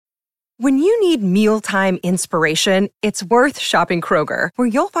When you need mealtime inspiration, it's worth shopping Kroger, where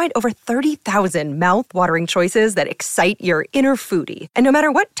you'll find over 30,000 mouth-watering choices that excite your inner foodie. And no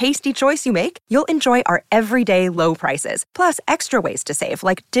matter what tasty choice you make, you'll enjoy our everyday low prices, plus extra ways to save,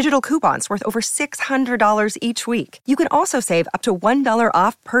 like digital coupons worth over $600 each week. You can also save up to $1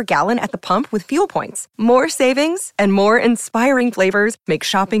 off per gallon at the pump with fuel points. More savings and more inspiring flavors make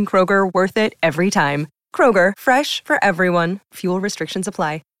shopping Kroger worth it every time. Kroger, fresh for everyone. Fuel restrictions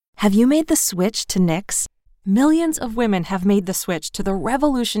apply. Have you made the switch to Knix? Millions of women have made the switch to the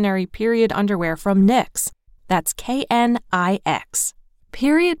revolutionary period underwear from Knix. That's Knix.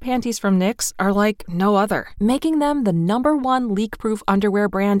 Period panties from Knix are like no other, making them the #1 leak-proof underwear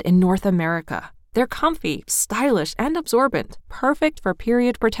brand in North America. They're comfy, stylish, and absorbent, perfect for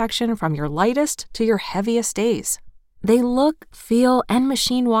period protection from your lightest to your heaviest days. They look, feel, and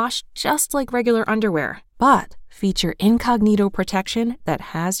machine wash just like regular underwear, but feature incognito protection that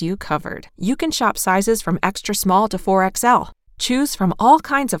has you covered. You can shop sizes from extra small to 4XL. Choose from all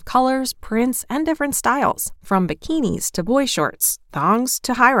kinds of colors, prints, and different styles, from bikinis to boy shorts, thongs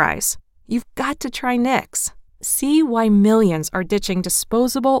to high-rise. You've got to try Knix. See why millions are ditching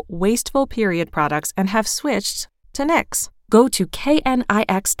disposable, wasteful period products and have switched to Knix. Go to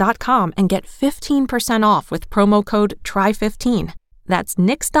knix.com and get 15% off with promo code TRY15. That's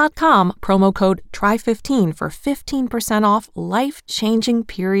knix.com, promo code TRY15 for 15% off life-changing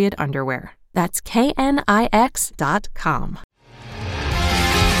period underwear. That's knix.com.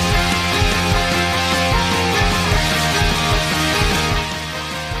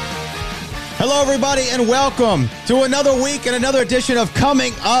 Hello, everybody, and welcome to another week and another edition of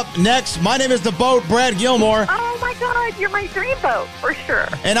Coming Up Next. My name is The Boat, Brad Gilmore. Oh, my God, you're my dream boat, for sure.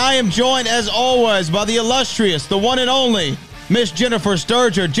 And I am joined, as always, by the illustrious, the one and only, Miss Jennifer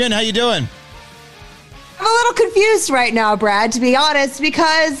Sturger. Jen, how you doing? I'm a little confused right now, Brad, to be honest,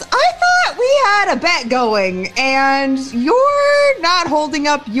 because I thought we had a bet going, and you're not holding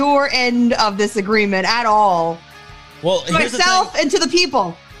up your end of this agreement at all. Well, to myself and to the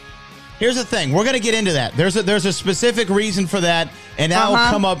people. Here's the thing. We're going to get into that. There's a specific reason for that, and that will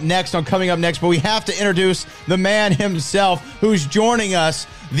come up next on Coming Up Next. But we have to introduce the man himself who's joining us,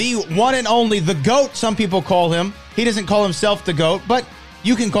 the one and only, the GOAT, some people call him. He doesn't call himself the GOAT, but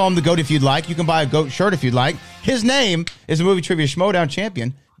you can call him the GOAT if you'd like. You can buy a GOAT shirt if you'd like. His name is the Movie Trivia Schmodown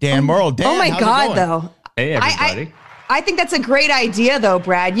champion, Dan Murrell. Dan, oh, my God, though. Hey, everybody. I think that's a great idea, though,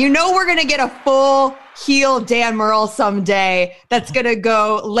 Brad. You know we're going to get a full heel Dan Murrell someday that's going to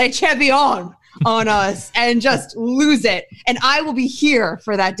go Le Champion on us and just lose it. And I will be here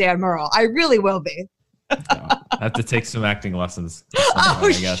for that Dan Murrell. I really will be. I have to take some acting lessons.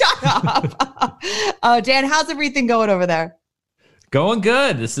 Shut up. Dan, how's everything going over there? Going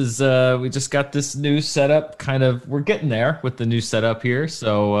good. This is, we just got this new setup. We're getting there with the new setup here.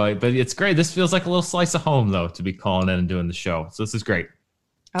 So, but it's great. This feels like a little slice of home, though, to be calling in and doing the show. So this is great.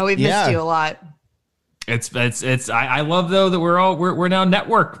 Oh, we've missed you a lot. I love, though, that we're now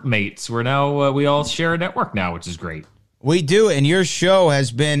network mates. We're now, we all share a network now, which is great. We do, and your show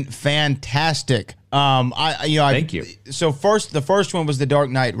has been fantastic. Thank you. So the first one was The Dark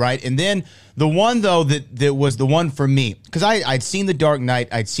Knight, right? And then the one, though, that was the one for me, because I'd seen The Dark Knight,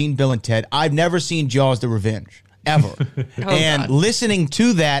 I'd seen Bill and Ted. I've never seen Jaws: The Revenge, ever. And God. Listening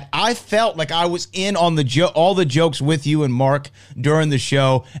to that, I felt like I was in on all the jokes with you and Mark during the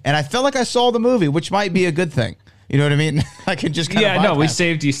show, and I felt like I saw the movie, which might be a good thing. You know what I mean? I could just kind of bypass. We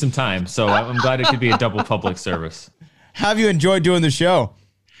saved you some time, so I'm glad it could be a double public service. How have you enjoyed doing the show?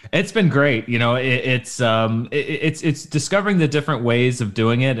 It's been great. You know, it's discovering the different ways of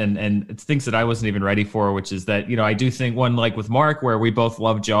doing it, and it's things that I wasn't even ready for, which is that, you know, I do think one, like with Mark, where we both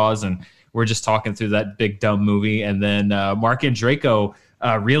love Jaws and we're just talking through that big dumb movie. And then Mark Andreyko,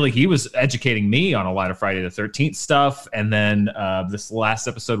 really, he was educating me on a lot of Friday the 13th stuff. And then this last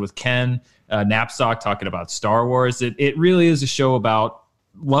episode with Ken Knapsack talking about Star Wars. It really is a show about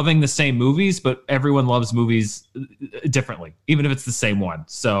loving the same movies, but everyone loves movies differently, even if it's the same one.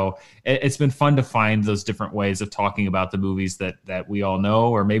 So it's been fun to find those different ways of talking about the movies that we all know,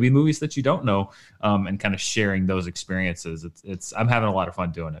 or maybe movies that you don't know, and kind of sharing those experiences. I'm having a lot of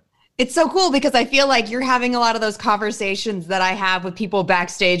fun doing it. It's so cool because I feel like you're having a lot of those conversations that I have with people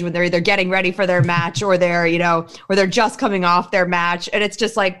backstage when they're either getting ready for their match or they're, or they're just coming off their match. And it's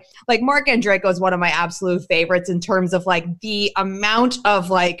just like Mark Andreyko is one of my absolute favorites in terms of like the amount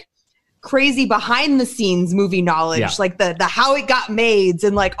of like crazy behind the scenes movie knowledge, like the how it got made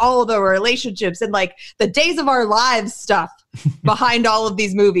and like all of the relationships and like the days of our lives stuff behind all of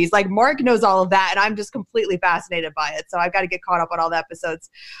these movies. Like Mark knows all of that, and I'm just completely fascinated by it. So I've got to get caught up on all the episodes.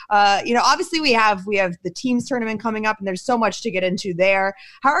 Obviously we have the teams tournament coming up, and there's so much to get into there.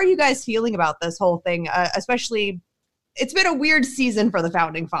 How are you guys feeling about this whole thing? Especially, it's been a weird season for the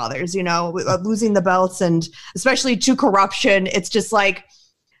Founding Fathers, losing the belts and especially to corruption. It's just like,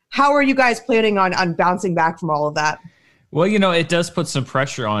 how are you guys planning on bouncing back from all of that? Well, it does put some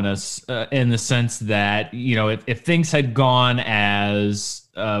pressure on us in the sense that, if things had gone as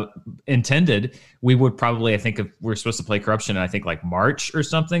intended, we would probably, I think, if we're supposed to play corruption in, I think, like March or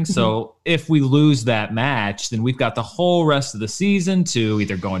something. Mm-hmm. So if we lose that match, then we've got the whole rest of the season to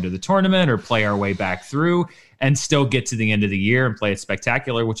either go into the tournament or play our way back through and still get to the end of the year and play a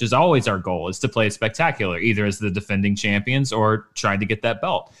spectacular, which is always our goal, is to play a spectacular, either as the defending champions or trying to get that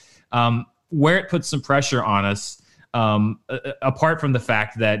belt. Where it puts some pressure on us, apart from the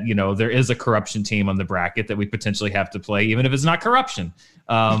fact that, there is a corruption team on the bracket that we potentially have to play, even if it's not corruption.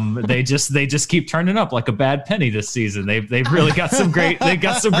 They just keep turning up like a bad penny this season. They've really got some great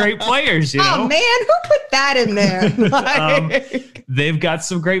players, Oh man, who put that in there? They've got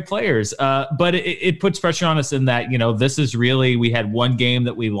some great players. But it puts pressure on us in that, this is really, we had one game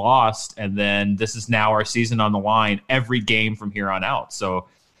that we lost, and then this is now our season on the line every game from here on out. So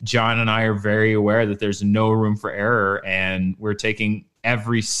John and I are very aware that there's no room for error, and we're taking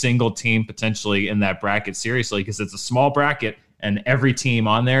every single team potentially in that bracket seriously, because it's a small bracket and every team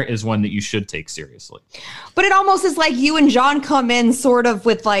on there is one that you should take seriously. But it almost is like you and John come in sort of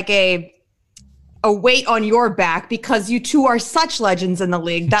with like a weight on your back, because you two are such legends in the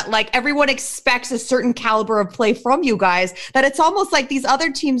league that like everyone expects a certain caliber of play from you guys, that it's almost like these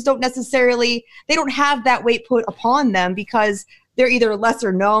other teams don't have that weight put upon them because they're either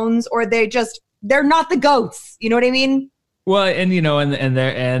lesser knowns or they're not the GOATs. You know what I mean? Well, and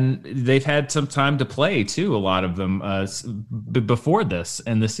they've had some time to play too. A lot of them before this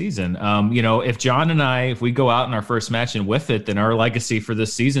in the season. If John and I, if we go out in our first match and whiff it, then our legacy for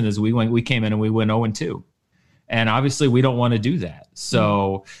this season is we came in and we went 0-2, and obviously we don't want to do that.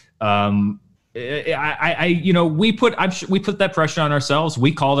 So. We put that pressure on ourselves.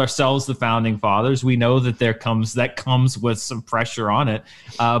 We called ourselves the Founding Fathers. We know that comes with some pressure on it.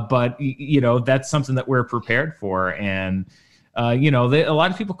 But that's something that we're prepared for. And, a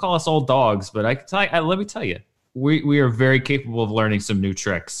lot of people call us old dogs, but let me tell you, we are very capable of learning some new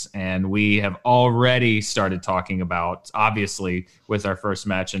tricks. And we have already started talking about, obviously, with our first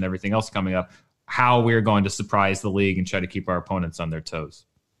match and everything else coming up, how we're going to surprise the league and try to keep our opponents on their toes.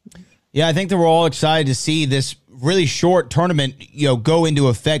 Yeah, I think that we're all excited to see this really short tournament, go into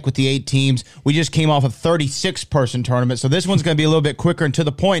effect with the 8 teams. We just came off a 36-person tournament, so this one's going to be a little bit quicker and to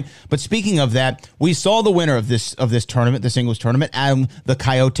the point. But speaking of that, we saw the winner of this tournament, the singles tournament, Adam the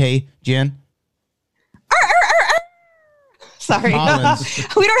Coyote, Jen. Sorry.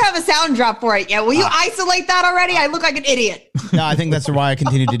 We don't have a sound drop for it yet. Will you isolate that already? I look like an idiot. No, I think that's why I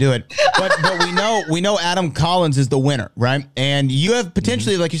continue to do it. But we know Adam Collins is the winner, right? And you have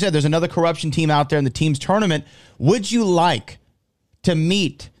potentially, like you said, there's another corruption team out there in the team's tournament. Would you like to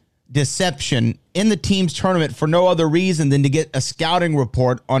meet Deception in the team's tournament for no other reason than to get a scouting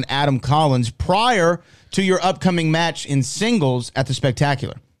report on Adam Collins prior to your upcoming match in singles at the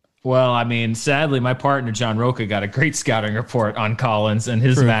Spectacular? Well, I mean, sadly, my partner, John Roca, got a great scouting report on Collins and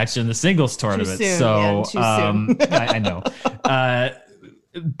his match in the singles tournament. Too soon. So Yeah, too soon. I know.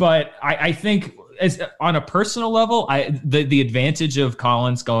 But I think on a personal level, the advantage of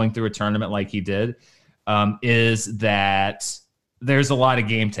Collins going through a tournament like he did is that there's a lot of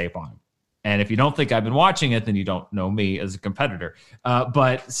game tape on him. And if you don't think I've been watching it, then you don't know me as a competitor.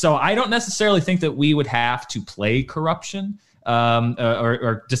 But so I don't necessarily think that we would have to play corruption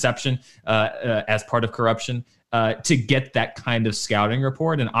or deception as part of corruption to get that kind of scouting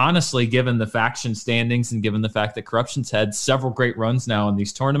report. And honestly, given the faction standings and given the fact that corruption's had several great runs now in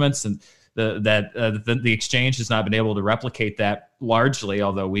these tournaments, and the exchange has not been able to replicate that largely,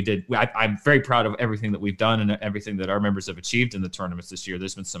 although we did. I'm very proud of everything that we've done and everything that our members have achieved in the tournaments this year.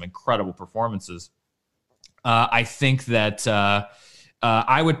 There's been some incredible performances. I think that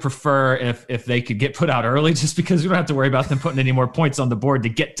I would prefer if they could get put out early, just because we don't have to worry about them putting any more points on the board to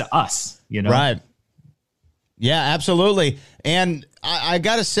get to us, Right. Yeah, absolutely. And I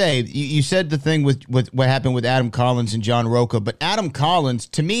got to say, you said the thing with what happened with Adam Collins and John Roca, but Adam Collins,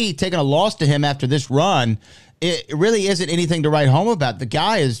 to me, taking a loss to him after this run, it really isn't anything to write home about. The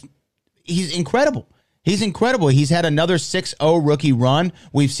guy he's incredible. He's incredible. He's had another 6-0 rookie run.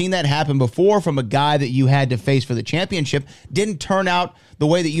 We've seen that happen before from a guy that you had to face for the championship. Didn't turn out the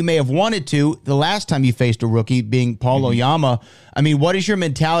way that you may have wanted to the last time you faced a rookie, being Paul Oyama. I mean, what is your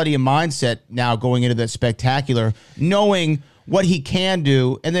mentality and mindset now going into that spectacular, knowing what he can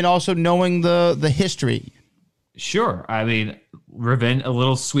do and then also knowing the history? Sure. I mean, revenge, a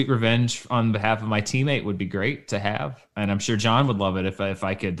little sweet revenge on behalf of my teammate would be great to have, and I'm sure John would love it if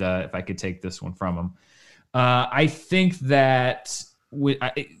I could take this one from him. I think that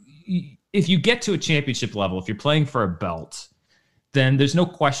if you get to a championship level, if you're playing for a belt, then there's no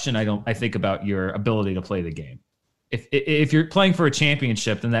question I think about your ability to play the game. If you're playing for a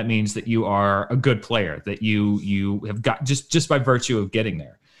championship, then that means that you are a good player, that you have got just by virtue of getting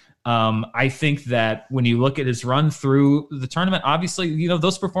there. I think that when you look at his run through the tournament, obviously,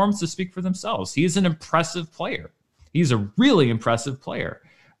 those performances speak for themselves. He is an impressive player. He's a really impressive player.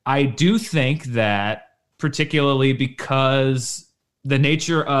 I do think that, particularly because the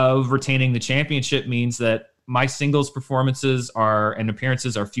nature of retaining the championship means that my singles performances and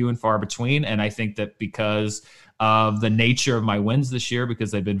appearances are few and far between. And I think that because of the nature of my wins this year, because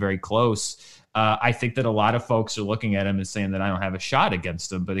they've been very close, I think that a lot of folks are looking at him and saying that I don't have a shot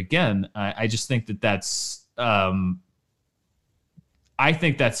against him. But again, I just think that's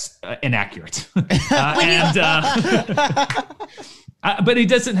inaccurate. But he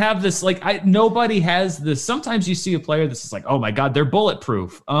doesn't have this, nobody has this. Sometimes you see a player that's just like, oh my God, they're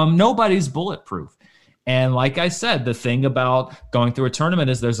bulletproof. Nobody's bulletproof. And like I said, the thing about going through a tournament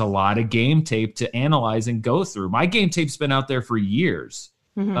is there's a lot of game tape to analyze and go through. My game tape's been out there for years.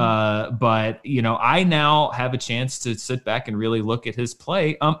 Mm-hmm. But I now have a chance to sit back and really look at his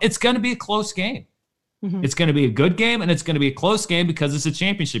play. It's going to be a close game. Mm-hmm. It's going to be a good game, and it's going to be a close game because it's a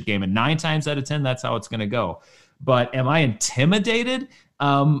championship game. And 9 times out of 10, that's how it's going to go. But am I intimidated?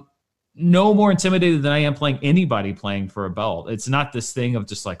 No more intimidated than I am playing anybody playing for a belt. It's not this thing of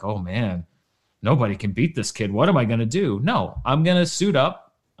just like, oh man, nobody can beat this kid. What am I going to do? No, I'm going to suit up.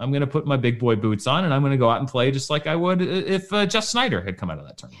 I'm going to put my big boy boots on, and I'm going to go out and play just like I would if Jeff Snyder had come out of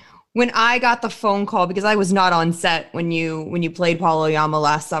that tournament. When I got the phone call, because I was not on set when you played Paul Oyama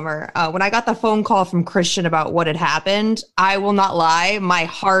last summer, when I got the phone call from Christian about what had happened, I will not lie, my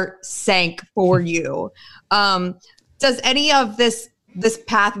heart sank for you. Does any of this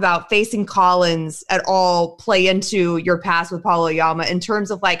path about facing Collins at all play into your past with Paul Oyama in terms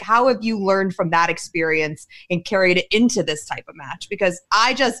of how have you learned from that experience and carried it into this type of match? Because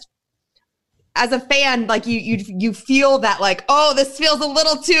I just, as a fan, you feel that oh, this feels a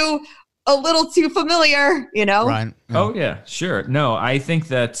little too familiar, Right. Oh yeah, sure. No, I think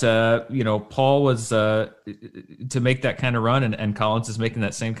that Paul was to make that kind of run, and Collins is making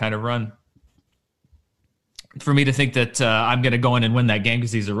that same kind of run. For me to think that I'm going to go in and win that game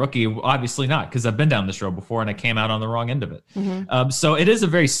because he's a rookie, obviously not, because I've been down this road before and I came out on the wrong end of it. Mm-hmm. So it is a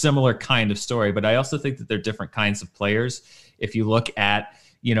very similar kind of story, but I also think that they're different kinds of players. If you look at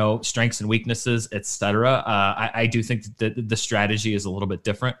strengths and weaknesses, etc. I do think that the strategy is a little bit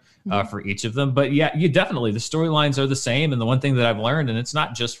different for each of them. But yeah, the storylines are the same. And the one thing that I've learned, and it's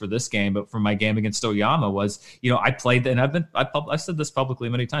not just for this game, but for my game against Oyama, was I played, and I've said this publicly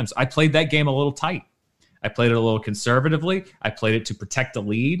many times, I played that game a little tight. I played it a little conservatively. I played it to protect the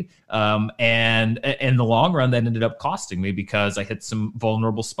lead. And in the long run, that ended up costing me because I hit some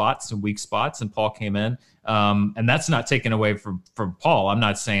vulnerable spots, some weak spots, and Paul came in. And that's not taken away from Paul. I'm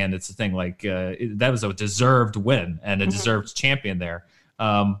not saying it's a thing that was a deserved win and a deserved champion there.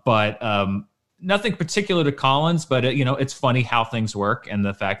 But nothing particular to Collins, but it's funny how things work, and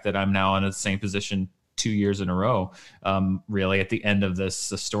the fact that I'm now in the same position 2 years in a row, really at the end of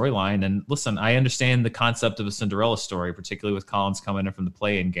this storyline. And listen, I understand the concept of a Cinderella story, particularly with Collins coming in from the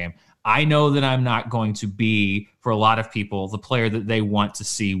play-in game. I know that I'm not going to be, for a lot of people, the player that they want to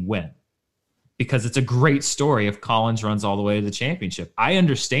see win, because it's a great story if Collins runs all the way to the championship. I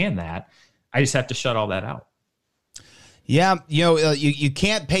understand that. I just have to shut all that out. Yeah, you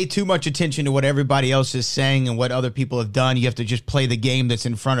can't pay too much attention to what everybody else is saying and what other people have done. You have to just play the game that's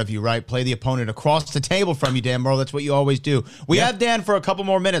in front of you, right? Play the opponent across the table from you, Dan Murrell. That's what you always do. We have Dan for a couple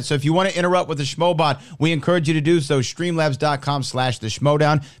more minutes, so if you want to interrupt with the Schmobot, we encourage you to do so. Streamlabs.com/the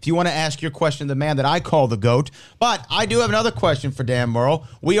Schmodown. If you want to ask your question to the man that I call the GOAT. But I do have another question for Dan Murrell.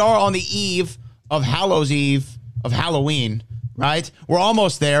 We are on the eve of Hallows Eve of Halloween, right? We're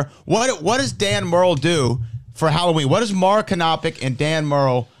almost there. What does Dan Murrell do for Halloween? What does Mark Konopik and Dan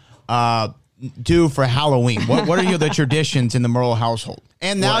Murrell do for Halloween? What are the traditions in the Murrell household?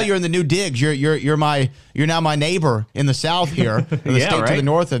 And now you're in the new digs. You're now my neighbor in the south here, in the state to the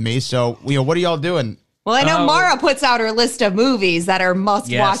north of me. So what are y'all doing? Well, Well, I know Mara puts out her list of movies that are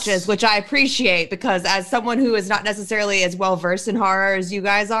must watches, Yes. which I appreciate because as someone who is not necessarily as well versed in horror as you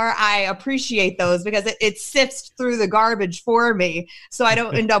guys are, I appreciate those because it sifts through the garbage for me. So I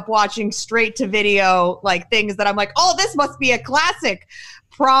don't end up watching straight to video like things that I'm like, oh, this must be a classic.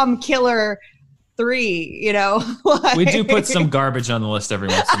 Prom Killer 3, you know. We do put some garbage on the list every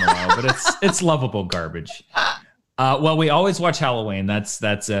once in a while, but it's lovable garbage. Well, we always watch Halloween. That's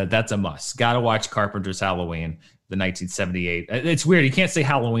a must. Got to watch Carpenter's Halloween, the 1978. It's weird. You can't say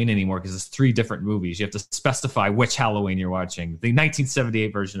Halloween anymore because it's 3 different movies. You have to specify which Halloween you're watching. The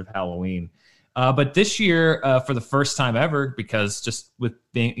 1978 version of Halloween. But this year, for the first time ever, because just with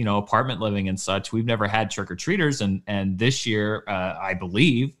being, apartment living and such, we've never had trick-or-treaters. And this year, I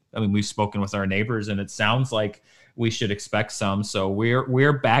believe, we've spoken with our neighbors and it sounds like we should expect some. So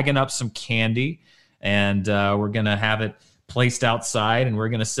we're bagging up some candy. And we're going to have it placed outside, and we're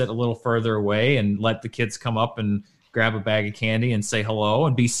going to sit a little further away and let the kids come up and grab a bag of candy and say hello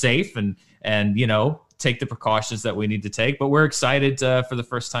and be safe and take the precautions that we need to take. But we're excited for the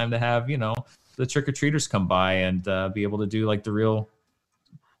first time to have, the trick-or-treaters come by and be able to do like the real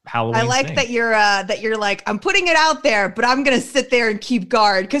Halloween I like thing. that you're like, I'm putting it out there, but I'm going to sit there and keep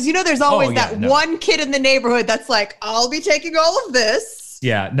guard. Because, there's always one kid in the neighborhood that's like, I'll be taking all of this.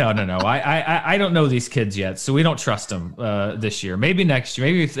 Yeah, no. I don't know these kids yet, so we don't trust them this year. Maybe next year.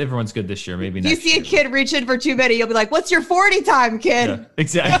 Maybe if everyone's good this year, maybe next year. You see a kid reach in for too many, you'll be like, what's your 40 time, kid? Yeah,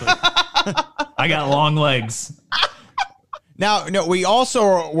 exactly. I got long legs. Now, no, we're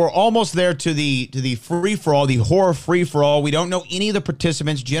almost there to the free for all, the horror free for all. We don't know any of the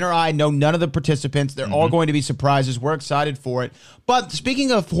participants. Jen or I know none of the participants. They're all going to be surprises. We're excited for it. But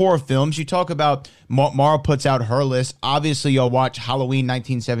speaking of horror films, you talk about Mara puts out her list. Obviously, you'll watch Halloween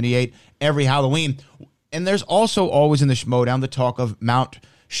 1978 every Halloween, and there's also always in the Schmodown the talk of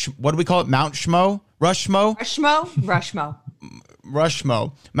what do we call it? Mount Schmo, Rushmo, Rushmo,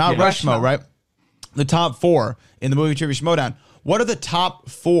 Mount Rushmo, right? The top 4 in the movie trivia Schmodown. What are the top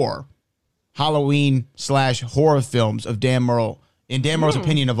 4 Halloween/horror films of Dan Murrell, in Dan Murrell's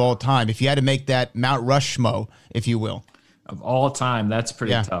opinion, of all time? If you had to make that Mount Rushmo, if you will. Of all time, that's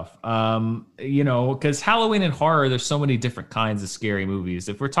pretty tough. Because Halloween and horror, there's so many different kinds of scary movies.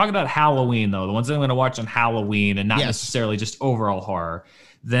 If we're talking about Halloween, though, the ones that I'm going to watch on Halloween and not necessarily just overall horror,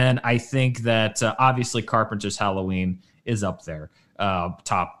 then I think that obviously Carpenter's Halloween is up there,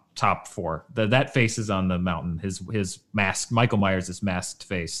 top 4. That face is on the mountain. His mask, Michael Myers' masked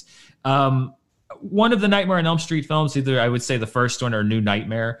face. One of the Nightmare on Elm Street films, either I would say the first one or New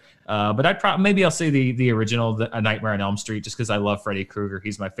Nightmare. But maybe I'll say the original, A Nightmare on Elm Street, just because I love Freddy Krueger.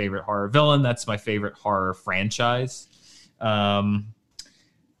 He's my favorite horror villain. That's my favorite horror franchise. Probably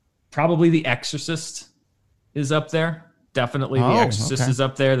The Exorcist is up there. Definitely The Exorcist is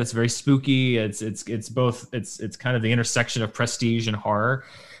up there. That's very spooky. It's kind of the intersection of prestige and horror.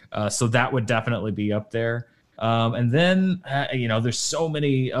 So that would definitely be up there. And then, there's so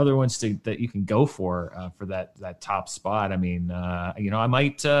many other ones that you can go for that top spot. I mean, I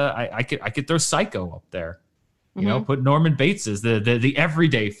might, I could throw Psycho up there, put Norman Bates as the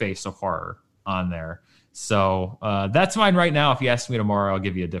everyday face of horror on there. So that's mine right now. If you ask me tomorrow, I'll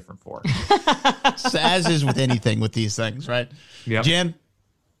give you a different 4. As is with anything with these things, right? Yeah. Jen?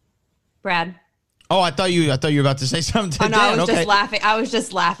 Brad. Oh, I thought you were about to say something to Dan. I was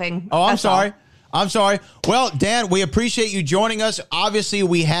just laughing. Oh, I'm sorry. I'm sorry. Well, Dan, we appreciate you joining us. Obviously,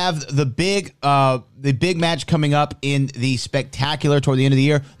 we have the big match coming up in the Spectacular toward the end of the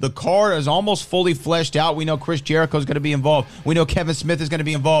year. The card is almost fully fleshed out. We know Chris Jericho is going to be involved. We know Kevin Smith is going to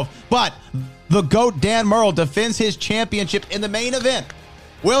be involved. But the GOAT Dan Murrell defends his championship in the main event.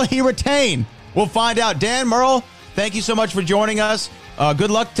 Will he retain? We'll find out. Dan Murrell, thank you so much for joining us.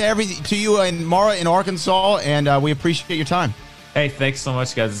 Good luck to you and Mara in Arkansas, and we appreciate your time. Hey, thanks so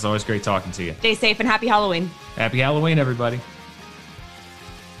much, guys. It's always great talking to you. Stay safe and happy Halloween. Happy Halloween, everybody.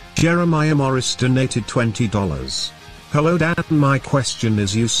 Jeremiah Morris donated $20. Hello, Dan. My question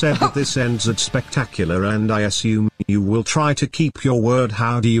is, you said that this ends at Spectacular, and I assume you will try to keep your word.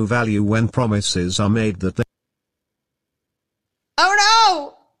 How do you value when promises are made that they... Oh,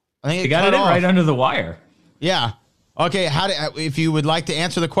 no! I think you got it right under the wire. Yeah. Okay, if you would like to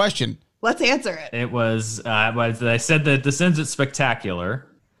answer the question. Let's answer it. It was I said that this ends at Spectacular,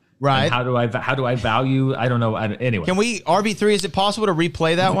 right? And how do I value? I don't know. Anyway, can we RB3? Is it possible to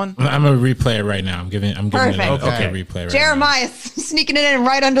replay that one? I'm gonna replay it right now. I'm giving Perfect. it a replay. Right Jeremiah sneaking it in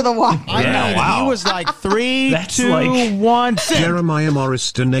right under the wire. He was like 3, 2, 1. Jeremiah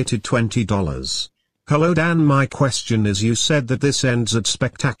Morris donated $20. Hello, Dan. My question is, you said that this ends at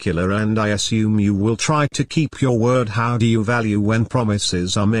Spectacular, and I assume you will try to keep your word. How do you value when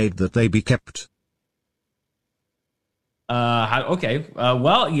promises are made that they be kept?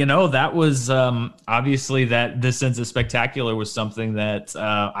 Well, that was obviously that This Ends Spectacular was something that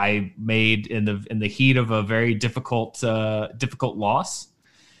I made in the heat of a very difficult loss.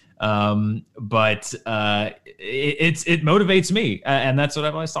 But it motivates me, and that's what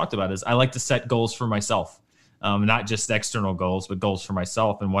I've always talked about. Is I like to set goals for myself, not just external goals, but goals for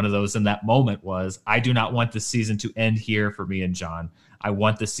myself. And one of those in that moment was I do not want this season to end here for me and John. I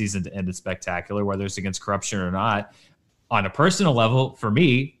want this season to end in spectacular, whether it's against corruption or not. On a personal level, for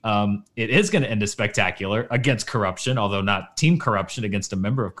me, it is going to end a spectacular against corruption, although not team corruption against a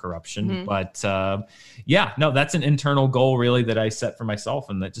member of corruption. Mm-hmm. But that's an internal goal really that I set for myself,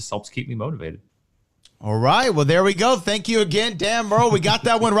 and that just helps keep me motivated. All right. Well, there we go. Thank you again, Dan Murrell. We got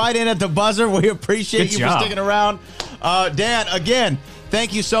that one right in at the buzzer. We appreciate you for sticking around. Dan, again,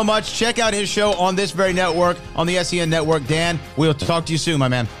 thank you so much. Check out his show on this very network, on the SEN network. Dan, we'll talk to you soon, my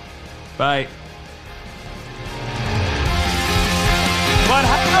man. Bye. But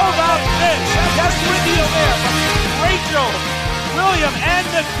how about this? Just Whitney there, Rachel, William, and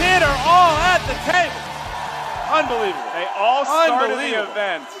the kid are all at the table. Unbelievable. They all started the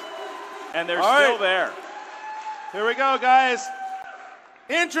event, and they're still there. Here we go, guys.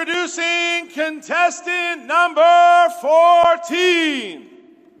 Introducing contestant number 14.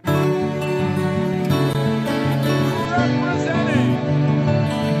 Representing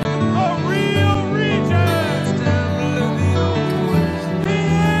a real region. He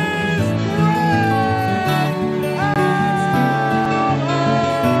is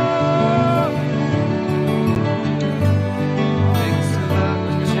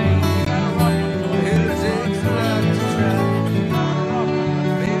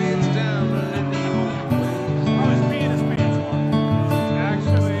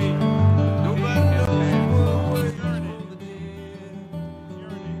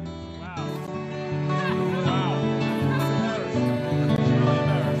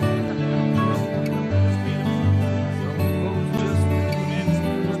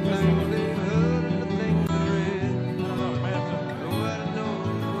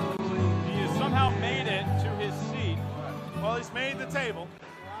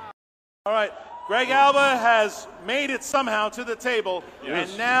Greg Alba has made it somehow to the table,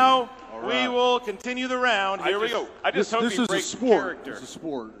 and now we will continue the round. Here we go. I just hope he breaks character. This is a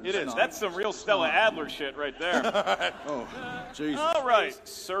sport. It is. That's some real Stella Adler shit right there. Oh, Jesus. All right.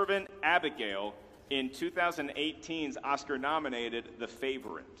 Servant Abigail, in 2018's Oscar-nominated The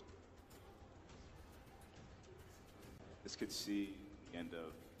Favorite. This could see the end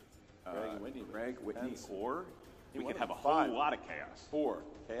of Greg, Whitney, or we could have a whole lot of chaos. 4.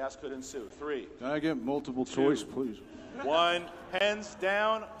 Chaos could ensue. 3. Can I get multiple choice, please? 1. Pens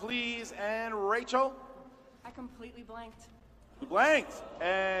down, please. And Rachel? I completely blanked. You blanked.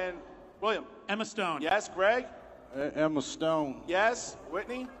 And William? Emma Stone. Yes. Greg? Emma Stone. Yes.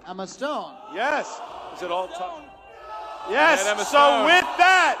 Whitney? Emma Stone. Yes. Is it all time? Yes. So with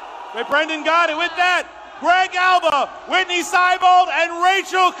that, Brendan got it. With that, Greg Alba, Whitney Seibold, and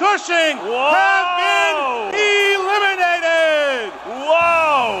Rachel Cushing have been eliminated.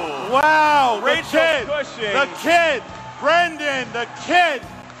 Whoa! Wow! Rachel Cushing. The kid, Brendan, the kid,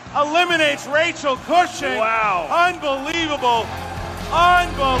 eliminates Rachel Cushing. Wow! Unbelievable!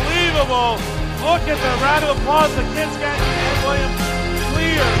 Unbelievable! Look at the round of applause the kids get. And William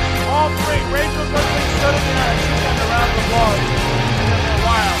clear all 3. Rachel Cushing stood in there and she got the round of applause.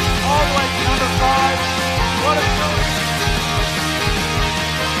 Wow! All the way to number 5. What a story.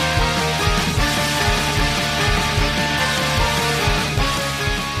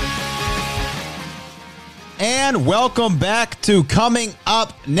 And welcome back to Coming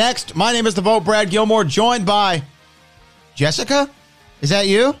Up Next. My name is the Vote Brad Gilmore, joined by Jessica. Is that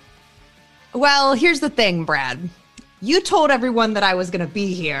you? Well, here's the thing, Brad. You told everyone that I was going to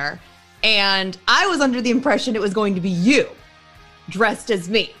be here, and I was under the impression it was going to be you, dressed as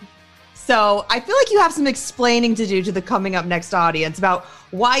me. So I feel like you have some explaining to do to the Coming Up Next audience about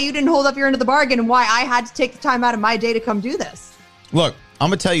why you didn't hold up your end of the bargain and why I had to take the time out of my day to come do this. Look, I'm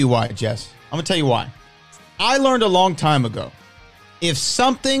going to tell you why, Jess. I'm going to tell you why. I learned a long time ago, if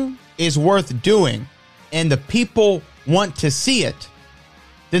something is worth doing and the people want to see it,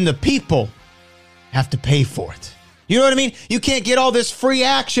 then the people have to pay for it. You know what I mean? You can't get all this free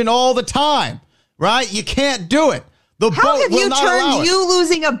action all the time, right? You can't do it. How have you turned you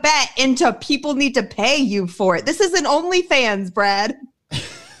losing a bet into people need to pay you for it? This isn't OnlyFans, Brad.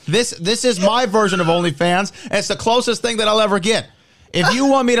 This is my version of OnlyFans. And it's the closest thing that I'll ever get. If you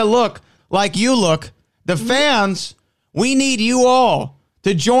want me to look like you look, the fans, we need you all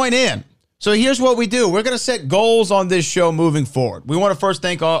to join in. So here's what we do. We're going to set goals on this show moving forward. We want to first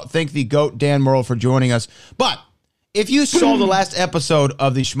thank the GOAT, Dan Murrell, for joining us. But if you saw the last episode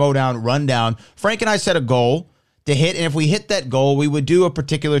of the Schmodown Rundown, Frank and I set a goal to hit, and if we hit that goal, we would do a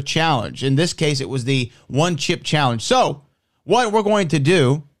particular challenge. In this case, it was the one chip challenge. So what we're going to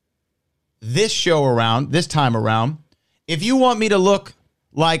do this time around, if you want me to look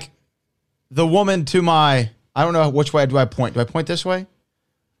like the woman to my, I don't know which way do I point. Do I point this way?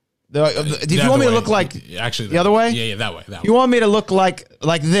 If you want me to look like actually the other way? Yeah, that way. You want me to look like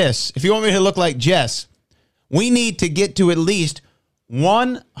this? If you want me to look like Jess, we need to get to at least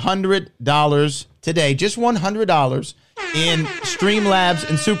 $100 today, just $100 in Streamlabs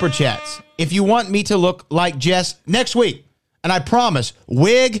and Super Chats. If you want me to look like Jess next week, and I promise,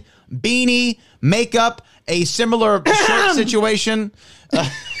 wig, beanie, makeup, a similar shirt situation.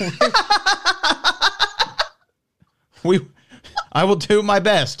 I will do my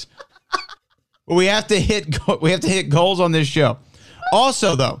best. But we have to hit goals on this show.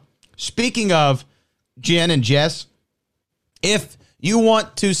 Also, though, speaking of Jen and Jess, if you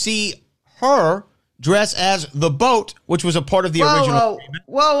want to see her dress as the boat, which was a part of the original.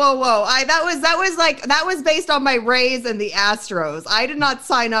 Whoa. That was based on my Rays and the Astros. I did not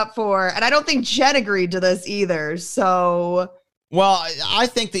sign up for, and I don't think Jen agreed to this either. So, well, I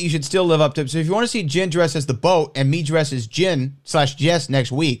think that you should still live up to it. So if you want to see Jen dress as the boat and me dress as Jen/Jess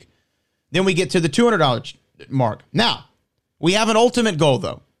next week, then we get to the $200 mark. Now, we have an ultimate goal,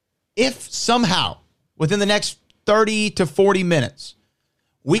 though. If somehow within the next 30 to 40 minutes,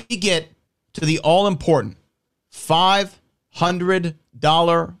 we get to the all-important $500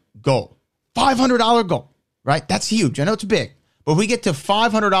 goal. $500 goal, right? That's huge. I know it's big. But if we get to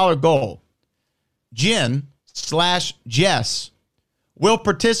 $500 goal, Jen/Jess will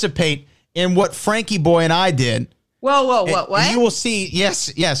participate in what Frankie Boy and I did. Whoa, what? You will see,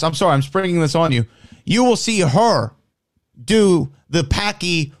 yes, I'm sorry, I'm springing this on you. You will see her do the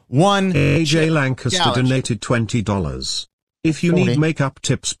Packy one AJ Lancaster challenge. Donated $20. If you need makeup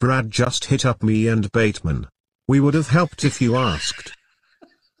tips, Brad, just hit up me and Bateman. We would have helped if you asked.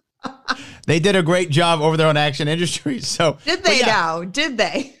 They did a great job over there on Action Industries. So did they now? Did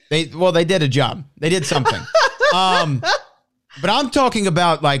they? They did a job. They did something. But I'm talking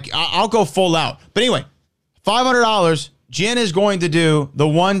about, like, I'll go full out. But anyway, $500. Jen is going to do the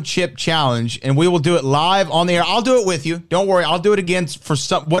one chip challenge, and we will do it live on the air. I'll do it with you. Don't worry. I'll do it again for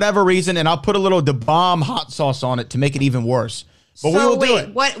whatever reason, and I'll put a little Da Bomb hot sauce on it to make it even worse. But we will do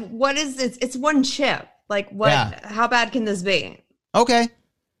it. What is this? It's one chip. Like, what? Yeah. How bad can this be? Okay.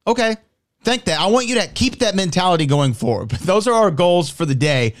 Think that. I want you to keep that mentality going forward. But those are our goals for the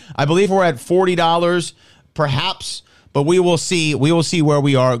day. I believe we're at $40, perhaps, but we will see. We will see where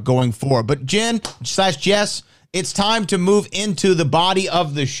we are going forward. But Jen/Jess, it's time to move into the body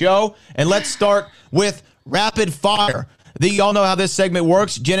of the show, and let's start with rapid fire. Y'all know how this segment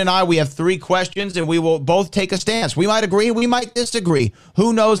works. Jen and I, we have 3 questions, and we will both take a stance. We might agree, we might disagree.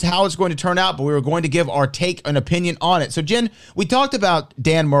 Who knows how it's going to turn out, but we were going to give our take and opinion on it. So, Jen, we talked about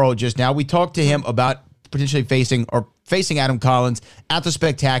Dan Murrell just now. We talked to him about potentially facing Adam Collins at the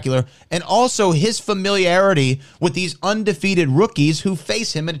Spectacular, and also his familiarity with these undefeated rookies who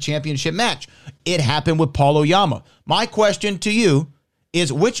face him in a championship match. It happened with Paul Oyama. My question to you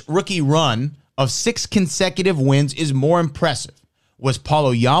is, which rookie run of 6 consecutive wins is more impressive? Was Paul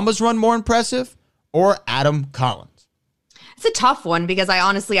Oyama's run more impressive or Adam Collins? It's a tough one because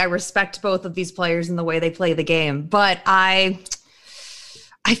I respect both of these players in the way they play the game, but I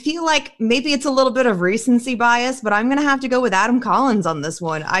feel like maybe it's a little bit of recency bias, but I'm going to have to go with Adam Collins on this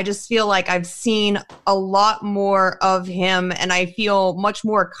one. I just feel like I've seen a lot more of him, and I feel much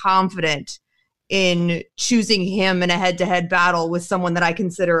more confident in choosing him in a head-to-head battle with someone that I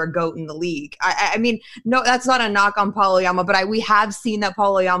consider a GOAT in the league. I mean, no, that's not a knock on Paul Oyama, but we have seen that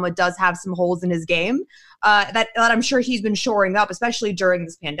Paul Oyama does have some holes in his game that I'm sure he's been shoring up, especially during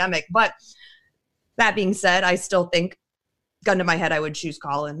this pandemic. But that being said, I still think, gun to my head, I would choose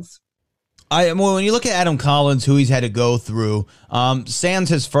Collins. When you look at Adam Collins, who he's had to go through, sans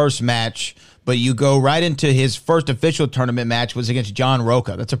his first match, but you go right into his first official tournament match was against John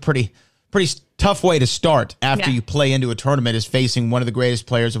Roca. That's a pretty tough way to start after you play into a tournament, is facing one of the greatest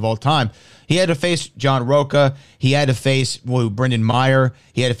players of all time. He had to face John Roca. He had to face Brendan Meyer.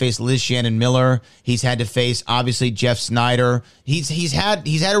 He had to face Liz Shannon Miller. He's had to face, obviously, Jeff Snyder. He's had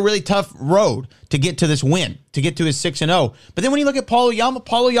a really tough road to get to this win, to get to his 6-0. But then when you look at Paul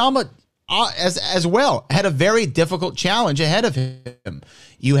Oyama as well had a very difficult challenge ahead of him.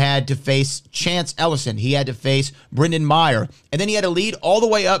 You had to face Chance Ellison. He had to face Brendan Meyer. And then he had to lead all the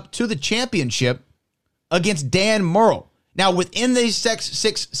way up to the championship against Dan Murrell. Now, within these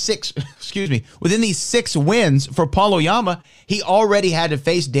within these 6 wins for Paul Oyama, he already had to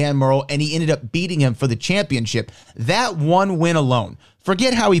face Dan Murrell, and he ended up beating him for the championship. That one win alone.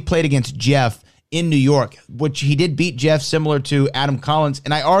 Forget how he played against Jeff in New York, which he did beat Jeff similar to Adam Collins.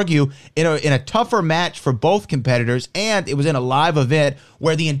 And I argue in a tougher match for both competitors, and it was in a live event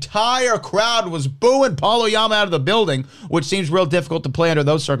where the entire crowd was booing Paul Oyama out of the building, which seems real difficult to play under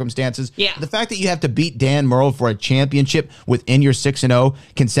those circumstances. Yeah. The fact that you have to beat Dan Murrell for a championship within your 6-0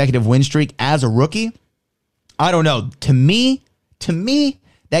 consecutive win streak as a rookie, I don't know. To me,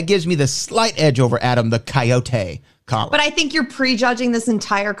 that gives me the slight edge over Adam the Coyote Collins. But I think you're prejudging this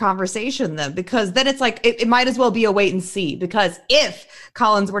entire conversation then, because then it's like it might as well be a wait and see. Because if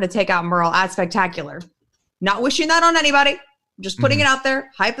Collins were to take out Murrell at Spectacular, not wishing that on anybody, just putting it out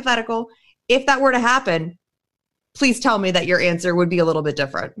there, hypothetical. If that were to happen, please tell me that your answer would be a little bit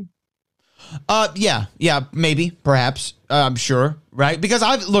different. Yeah, maybe, perhaps, I'm sure, right? Because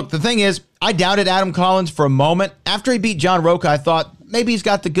the thing is, I doubted Adam Collins for a moment. After he beat John Roca, I thought maybe he's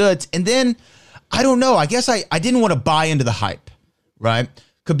got the goods. And then, I don't know, I guess I didn't want to buy into the hype, right?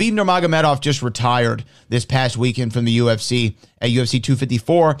 Khabib Nurmagomedov just retired this past weekend from the UFC at UFC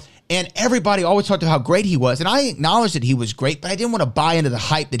 254, and everybody always talked about how great he was, and I acknowledged that he was great, but I didn't want to buy into the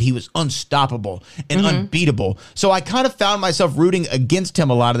hype that he was unstoppable and unbeatable. So I kind of found myself rooting against him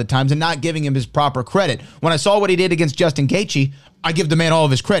a lot of the times and not giving him his proper credit. When I saw what he did against Justin Gaethje, I give the man all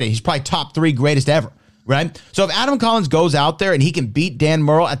of his credit. He's probably top 3 greatest ever. Right? So if Adam Collins goes out there and he can beat Dan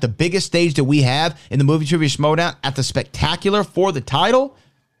Murrell at the biggest stage that we have in the Movie Trivia Schmodown at the Spectacular for the title,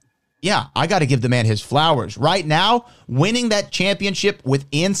 yeah, I got to give the man his flowers. Right now, winning that championship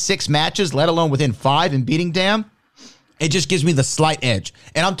within 6 matches, let alone within 5 and beating Dan, it just gives me the slight edge.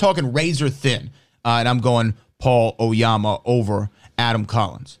 And I'm talking razor thin. And I'm going Paul Oyama over Adam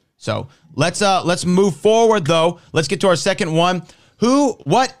Collins. So let's move forward, though. Let's get to our second one.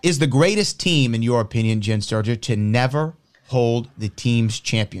 What is the greatest team, in your opinion, Jen Sturger, to never hold the team's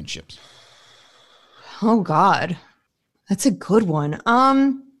championships? Oh, God. That's a good one.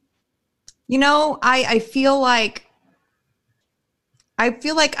 I feel like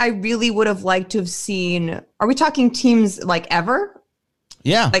I really would have liked to have seen, are we talking teams like ever?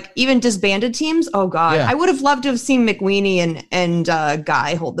 Yeah. Like even disbanded teams? Oh, God. Yeah. I would have loved to have seen McWeeny and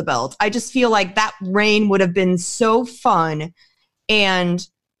Guy hold the belt. I just feel like that reign would have been so fun. And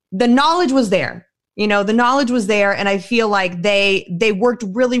the knowledge was there, the knowledge was there. And I feel like they worked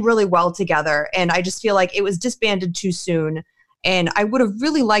really, really well together. And I just feel like it was disbanded too soon. And I would have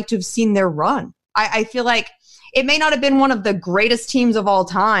really liked to have seen their run. I feel like it may not have been one of the greatest teams of all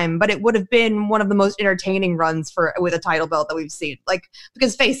time, but it would have been one of the most entertaining runs with a title belt that we've seen. Like,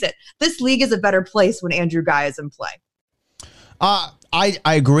 because face it, this league is a better place when Andrew Guy is in play. I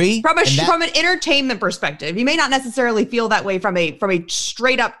agree. From an entertainment perspective, you may not necessarily feel that way from a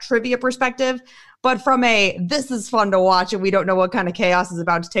straight up trivia perspective, but from this is fun to watch and we don't know what kind of chaos is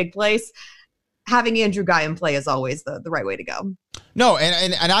about to take place. Having Andrew Guy in play is always the right way to go. No,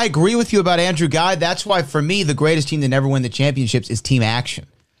 and I agree with you about Andrew Guy. That's why for me the greatest team to never win the championships is Team Action.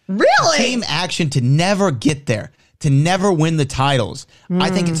 Really? Team Action to never get there, to never win the titles.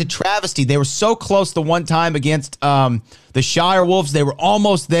 I think it's a travesty. They were so close the one time against the Shire Wolves. They were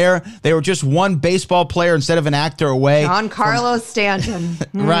almost there. They were just one baseball player instead of an actor away. Giancarlo Stanton.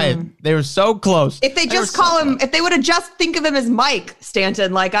 Right. They were so close. If they just call him, if they would have just think of him as Mike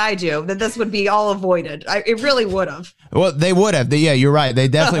Stanton like I do, then this would be all avoided. It really would have. Well, they would have. Yeah, you're right. They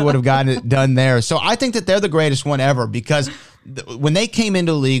definitely would have gotten it done there. So I think that they're the greatest one ever because when they came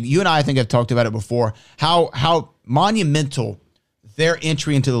into the league, you and I think have talked about it before, how monumental their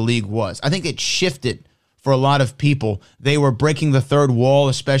entry into the league was. I think it shifted for a lot of people. They were breaking the third wall,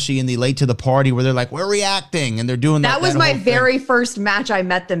 especially in the late to the party where they're like, we're reacting, and they're doing that. That was my very first match I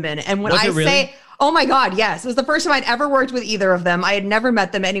met them in. And when I say, oh my God, yes, it was the first time I'd ever worked with either of them. I had never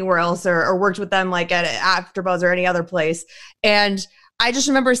met them anywhere else or worked with them like at AfterBuzz or any other place. And I just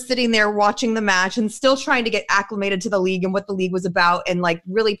remember sitting there watching the match and still trying to get acclimated to the league and what the league was about and like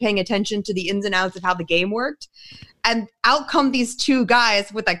really paying attention to the ins and outs of how the game worked. And out come these two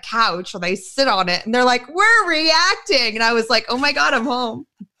guys with a couch where they sit on it and they're like, we're reacting. And I was like, oh my God, I'm home.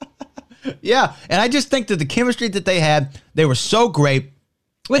 Yeah. And I just think that the chemistry that they had, they were so great.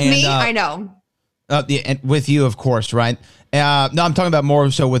 With me, I know. And with you, of course, right? No, I'm talking about more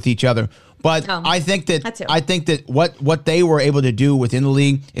so with each other. But I think that what they were able to do within the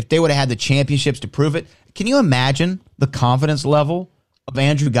league, if they would have had the championships to prove it, can you imagine the confidence level of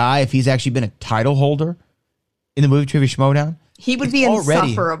Andrew Guy if he's actually been a title holder in the Movie Trivia Schmodown? He would be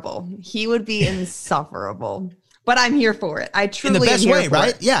insufferable. He would be insufferable. but I'm here for it. I truly in the best am here way, for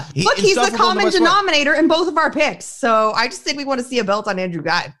right? it. Yeah. Look, he's the common denominator in both of our picks. So I just think we want to see a belt on Andrew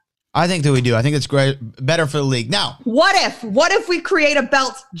Guy. I think that we do. I think it's great, better for the league. Now, what if we create a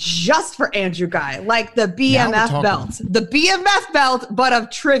belt just for Andrew Guy, like the BMF belt, but of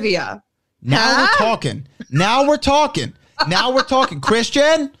trivia? Now we're talking.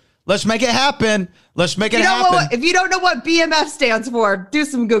 Christian, let's make it happen. Let's make it happen. If you don't know what BMF stands for, do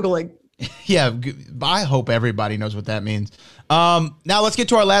some Googling. Yeah, I hope everybody knows what that means. Now let's get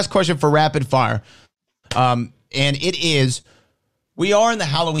to our last question for rapid fire. And it is, we are in the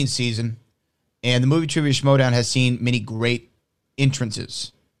Halloween season, and the Movie Trivia Schmodown has seen many great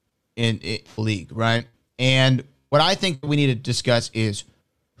entrances in the league, right? And what I think we need to discuss is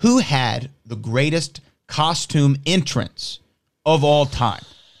who had the greatest costume entrance of all time.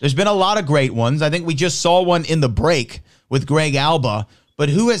 There's been a lot of great ones. I think we just saw one in the break with Greg Alba, but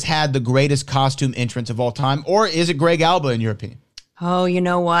who has had the greatest costume entrance of all time? Or is it Greg Alba, in your opinion? Oh, you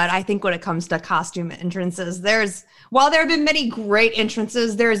know what? I think when it comes to costume entrances, while there have been many great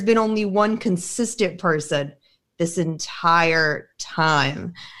entrances, there has been only one consistent person this entire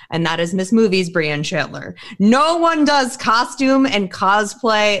time, and that is Miss Movies, Brianne Chandler. No one does costume and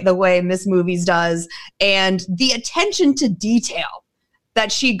cosplay the way Miss Movies does, and the attention to detail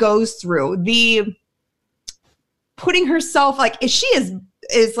that she goes through, the putting herself she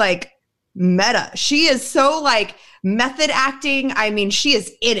is like meta. She is so like method acting. I mean, she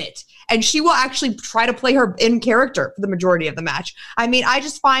is in it, and she will actually try to play her in character for the majority of the match. I mean, I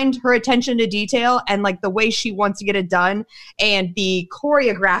just find her attention to detail and like the way she wants to get it done and the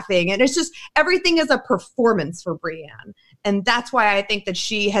choreographing, and it's just everything is a performance for Brianne. And that's why I think that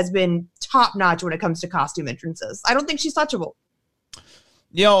she has been top notch when it comes to costume entrances. I don't think she's touchable.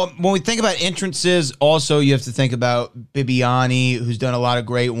 You know, when we think about entrances, also you have to think about Bibiani, who's done a lot of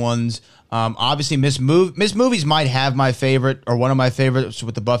great ones. Obviously, Miss Movies might have my favorite, or one of my favorites,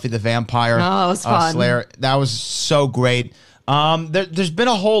 with the Buffy the Vampire Slayer. That was so great. There's been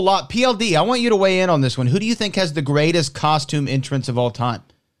a whole lot. PLD, I want you to weigh in on this one. Who do you think has the greatest costume entrance of all time?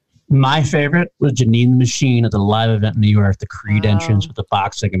 My favorite was Janine the Machine at the live event in New York, the Creed entrance with the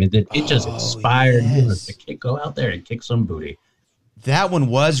boxing. I mean, it just inspired me to go out there and kick some booty. That one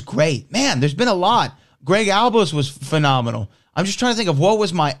was great. Man, there's been a lot. Greg Albus was phenomenal. I'm just trying to think of what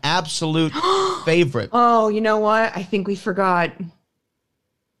was my absolute favorite. Oh, you know what? I think we forgot.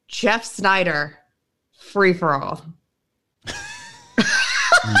 Jeff Snyder, Free For All.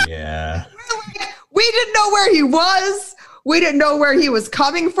 Yeah. We didn't know where he was. We didn't know where he was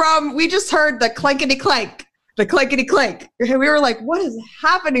coming from. We just heard the clankety clank, the clankety clank. And we were like, what is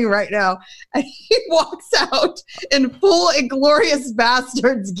happening right now? And he walks out in full Inglourious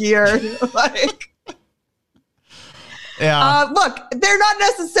Bastards gear. Yeah. Look, they're not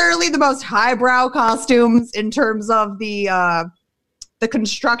necessarily the most highbrow costumes in terms of the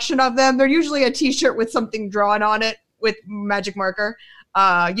construction of them. They're usually a t-shirt with something drawn on it with magic marker.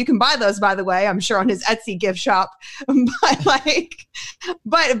 You can buy those, by the way, I'm sure on his Etsy gift shop. But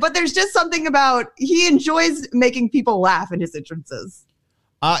there's just something about, he enjoys making people laugh in his entrances.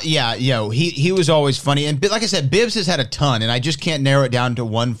 He was always funny. And like I said, Bibbs has had a ton, and I just can't narrow it down to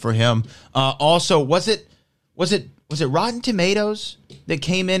one for him. Also, was it Rotten Tomatoes that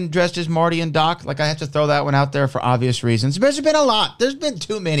came in dressed as Marty and Doc? Like, I have to throw that one out there for obvious reasons. There's been a lot. There's been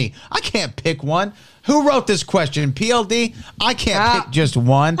too many. I can't pick one. Who wrote this question? PLD? I can't pick just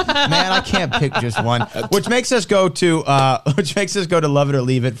one. Man, I can't pick just one. Which makes us go to Love It or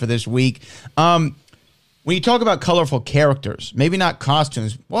Leave It for this week. When you talk about colorful characters, maybe not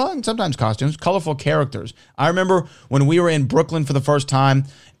costumes, well, and sometimes costumes, colorful characters. I remember when we were in Brooklyn for the first time,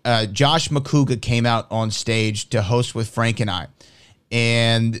 Josh McCouga came out on stage to host with Frank and I.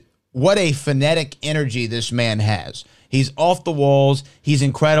 And what a phonetic energy this man has. He's off the walls. He's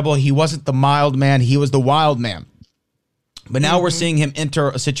incredible. He wasn't the mild man. He was the wild man. But now we're seeing him enter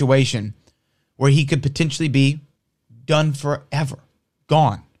a situation where he could potentially be done forever.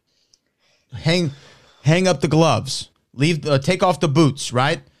 Gone. Hang up the gloves. Take off the boots,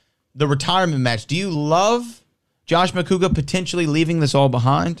 right? The retirement match. Do you love Josh McCouga potentially leaving this all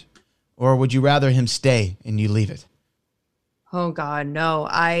behind? Or would you rather him stay and you leave it? Oh, God, no.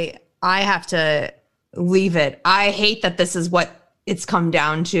 I have to leave it. I hate that this is what it's come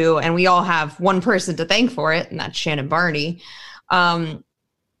down to, and we all have one person to thank for it, and that's Shannon Barney.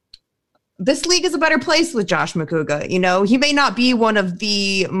 This league is a better place with Josh McCouga. You know, he may not be one of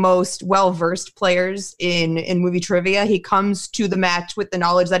the most well-versed players in movie trivia. He comes to the match with the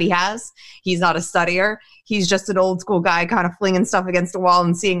knowledge that he has. He's not a studier. He's just an old school guy kind of flinging stuff against a wall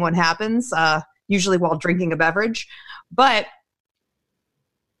and seeing what happens, usually while drinking a beverage. But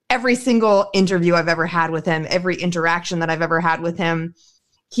every single interview I've ever had with him, every interaction that I've ever had with him,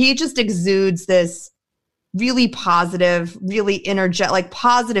 he just exudes this really positive, really energetic, like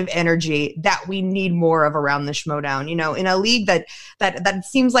positive energy that we need more of around the Schmodown. You know, in a league that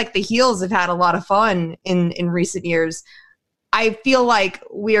seems like the heels have had a lot of fun in recent years, I feel like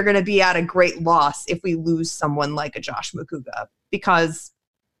we are going to be at a great loss if we lose someone like a Josh Macuga, because,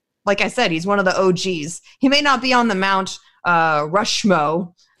 like I said, he's one of the OGs. He may not be on the Mount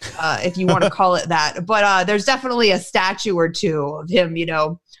Rushmore, if you want to call it that, but there's definitely a statue or two of him, you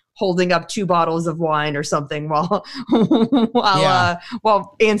know, holding up 2 bottles of wine or something while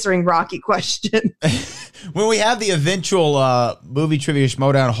answering Rocky questions. When we have the eventual Movie Trivia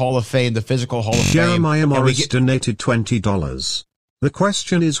Schmodown Hall of Fame, the physical Hall of Fame. Jeremiah Morris donated $20. The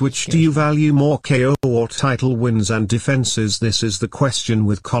question is, which do you value more, KO or title wins and defenses? This is the question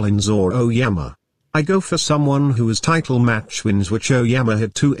with Collins or Oyama. I go for someone who has title match wins, which Oyama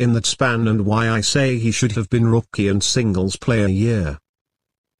had 2 in that span, and why I say he should have been Rookie and Singles Player Year.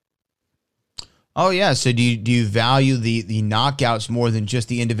 Oh, yeah. So do you value the knockouts more than just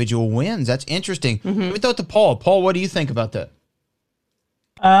the individual wins? That's interesting. Let me throw it to Paul. Paul, what do you think about that?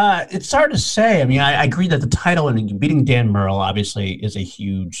 It's hard to say. I mean, I agree that the title and beating Dan Murrell obviously is a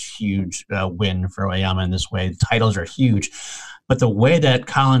huge win for Oyama in this way. The titles are huge. But the way that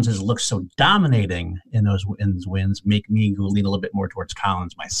Collins has looked so dominating in those wins make me lean a little bit more towards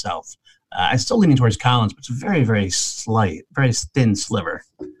Collins myself. I'm still leaning towards Collins, but it's a very, very slight, very thin sliver.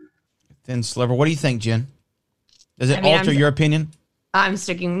 Thin sliver. What do you think, Jen? Does it alter your opinion?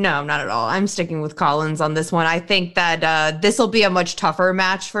 No, not at all. I'm sticking with Collins on this one. I think that this will be a much tougher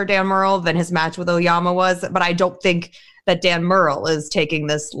match for Dan Murrell than his match with Oyama was, but I don't think that Dan Murrell is taking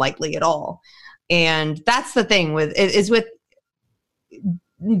this lightly at all. And that's the thing with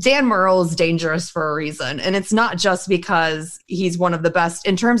Dan Murrell is dangerous for a reason. And it's not just because he's one of the best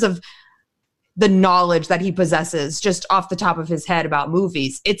in terms of the knowledge that he possesses just off the top of his head about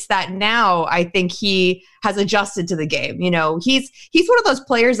movies. It's that now I think he has adjusted to the game. You know, he's one of those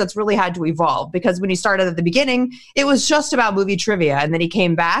players that's really had to evolve, because when he started at the beginning, it was just about movie trivia. And then he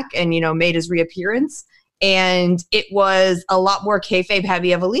came back and, you know, made his reappearance, and it was a lot more kayfabe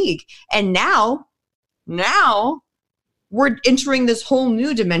heavy of a league. And now we're entering this whole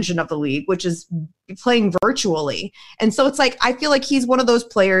new dimension of the league, which is playing virtually. And so it's like, I feel like he's one of those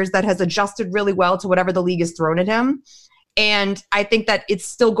players that has adjusted really well to whatever the league has thrown at him. And I think that it's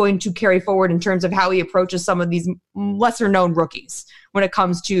still going to carry forward in terms of how he approaches some of these lesser known rookies when it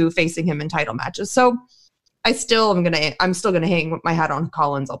comes to facing him in title matches. So I'm still going to hang my hat on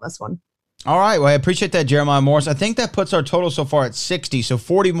Collins on this one. All right. Well, I appreciate that, Jeremiah Morris. I think that puts our total so far at 60. So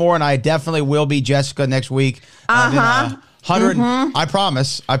 40 more, and I definitely will be Jessica next week. 100. I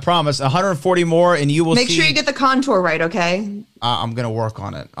promise. 140 more, and you will Make sure you get the contour right, okay? I'm going to work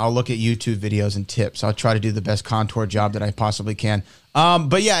on it. I'll look at YouTube videos and tips. I'll try to do the best contour job that I possibly can.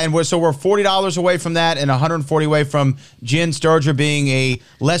 But yeah, and we're $40 away from that, and 140 away from Jen Sturger being a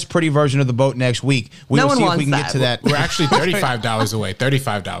less pretty version of the boat next week. We will see if we can get to that. We're actually $35 away.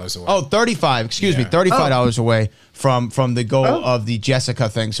 $35 away. Oh, 35. Excuse me, $35 away from the goal of the Jessica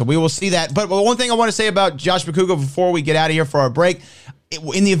thing. So we will see that. But one thing I want to say about Josh Macuga before we get out of here for our break.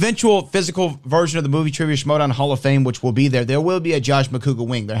 In the eventual physical version of the Movie Trivia Schmodown Hall of Fame, which will be there will be a Josh Macuga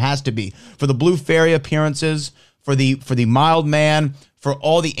wing. There has to be. For the Blue Fairy appearances, for the Mild Man, for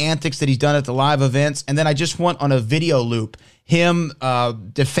all the antics that he's done at the live events. And then I just want on a video loop him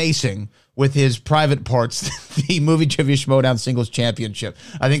defacing with his private parts the Movie Trivia Schmodown Singles Championship.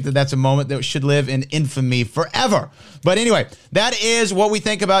 I think that's a moment that should live in infamy forever. But anyway, that is what we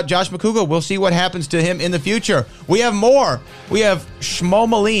think about Josh Macuga. We'll see what happens to him in the future. We have more. We have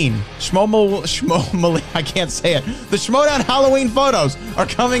Schmomaline. I can't say it. The Schmodown Halloween photos are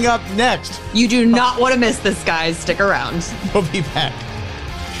coming up next. You do not want to miss this, guys. Stick around. We'll be back.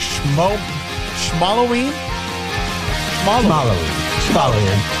 Schmolloween?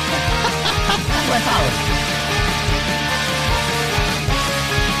 Schmolloween. I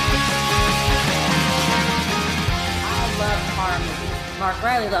love horror movies. Mark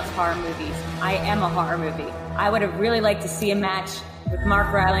Riley loves horror movies. I am a horror movie. I would have really liked to see a match with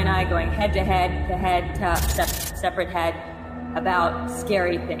Mark Riley and I going head to head, separate head, about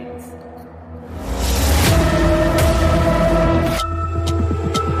scary things.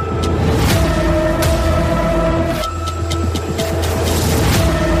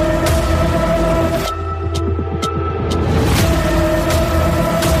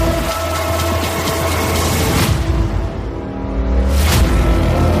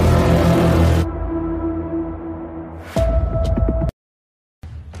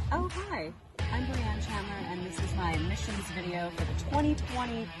 I'm Brianne Chandler, and this is my admissions video for the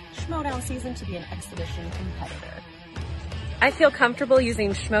 2020 chosen to be an exhibition competitor? I feel comfortable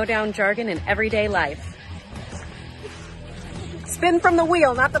using Schmodown jargon in everyday life. Spin from the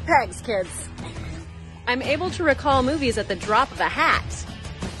wheel, not the pegs, kids. I'm able to recall movies at the drop of a hat.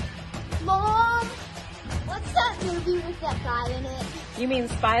 Mom, what's that movie with that guy in it? You mean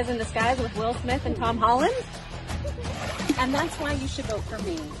Spies in Disguise with Will Smith and Tom Holland? And that's why you should vote for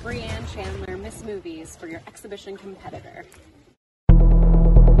me, Brianne Chandler, Miss Movies, for your exhibition competitor.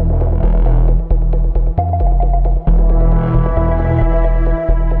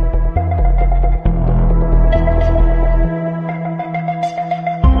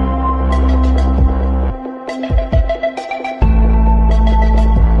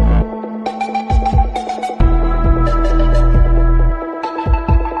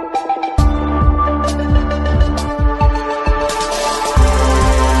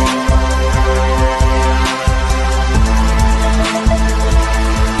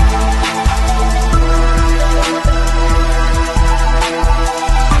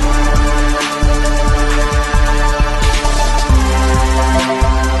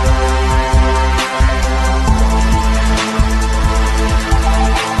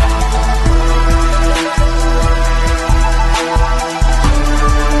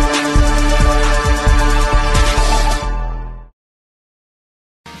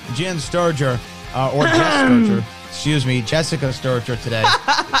 Jen Sturger, or Jess Sturger, excuse me, Jessica Sturger today,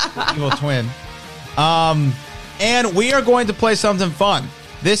 evil twin. And we are going to play something fun.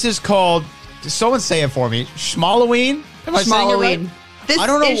 This is called, someone say it for me, Schmalloween? Am I saying it right? This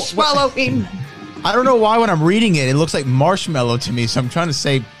is Schmalloween. I don't know why when I'm reading it, it looks like marshmallow to me, so I'm trying to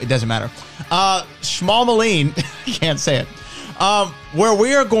say it doesn't matter. Schmalloween, I can't say it, where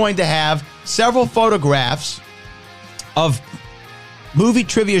we are going to have several photographs of movie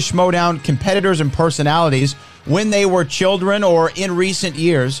trivia Schmodown competitors and personalities when they were children or in recent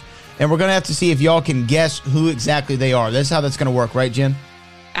years. And we're going to have to see if y'all can guess who exactly they are. That's how that's going to work, right, Jen?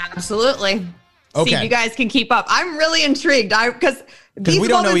 Absolutely. Okay. See if you guys can keep up. I'm really intrigued because these we have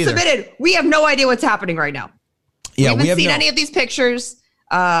don't all know been either. submitted. We have no idea what's happening right now. Yeah, we haven't seen any of these pictures.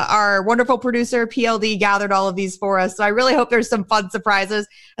 Our wonderful producer, PLD, gathered all of these for us. So I really hope there's some fun surprises.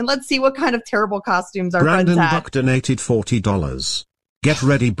 And let's see what kind of terrible costumes our Brandon friends had. Buck donated $40. Get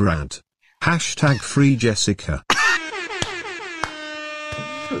ready, Brad. Hashtag free Jessica.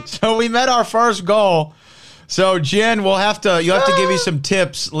 So we met our first goal. So Jen, you'll have to give me some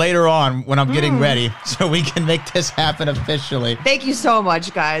tips later on when I'm getting ready so we can make this happen officially. Thank you so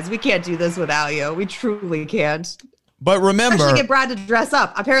much, guys. We can't do this without you. We truly can't. But remember, especially get Brad to dress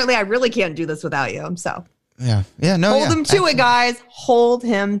up. Apparently, I really can't do this without you. So hold him to it, guys. Hold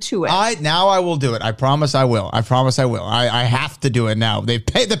him to it. Now I will do it. I promise I will. I promise I will. I have to do it now. They've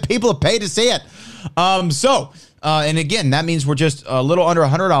paid. The people have paid to see it. And again, that means we're just a little under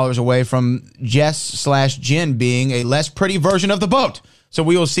 $100 away from Jess/Jen being a less pretty version of the boat. So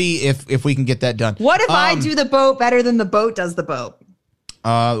we will see if we can get that done. What if I do the boat better than the boat does the boat?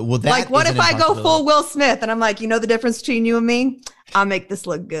 Well, that like, what is if an I go impossibility. full Will Smith and I'm like, you know the difference between you and me? I'll make this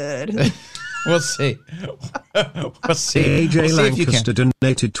look good. We'll see. We'll see. AJ We'll see if you Lancaster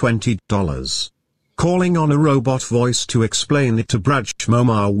donated $20. Calling on a robot voice to explain it to Brad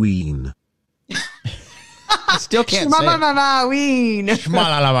Schmomarween. I still can't say it.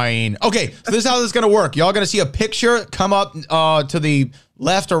 Schmalalaween. Okay, so this is how this is going to work. Y'all going to see a picture come up to the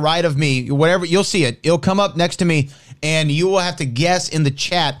left or right of me, whatever. You'll see it. It'll come up next to me, and you will have to guess in the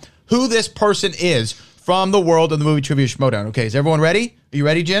chat who this person is from the world of the movie trivia Schmodown. Okay, is everyone ready? Are you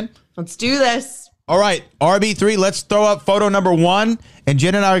ready, Jen? Let's do this. All right, RB3, let's throw up photo number 1, and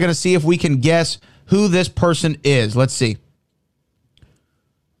Jen and I are going to see if we can guess who this person is. Let's see.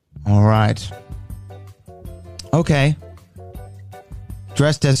 All right. Okay.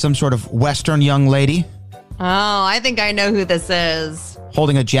 Dressed as some sort of Western young lady. Oh, I think I know who this is.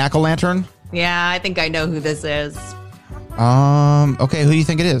 Holding a jack-o'-lantern. Yeah, I think I know who this is. Okay, who do you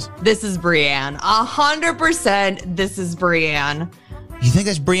think it is? This is Brianne. 100% this is Brianne. You think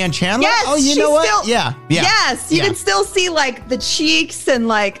that's Brianne Chandler? Yes. Oh, you know what? Yeah. Yes, you can still see like the cheeks and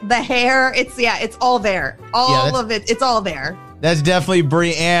like the hair. It's all there. All of it. It's all there. That's definitely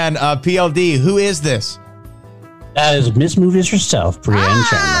Brianne. PLD, who is this? That is Miss Movies herself, Brianne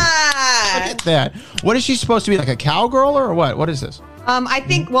Chandler. Look at that. What is she supposed to be, like a cowgirl or what? What is this? I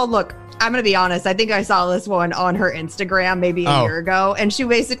think, well, look, I'm going to be honest. I think I saw this one on her Instagram maybe a year ago. And she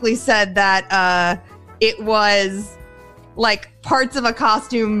basically said that it was like parts of a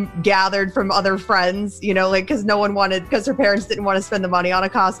costume gathered from other friends, you know, like because her parents didn't want to spend the money on a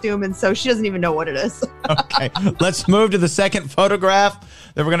costume. And so she doesn't even know what it is. Okay, let's move to the second photograph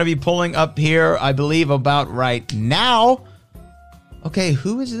that we're going to be pulling up here, I believe, about right now. Okay,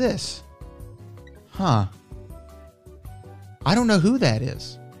 who is this? Huh. I don't know who that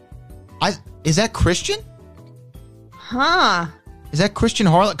is. Is that Christian? Huh. Is that Christian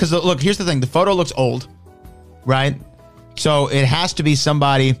Harloff? Because look, here's the thing. The photo looks old, right? So it has to be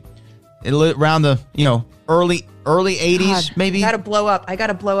somebody around the, early 80s, God, maybe. I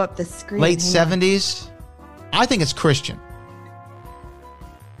gotta blow up the screen. Late Hang on. 70s. I think it's Christian.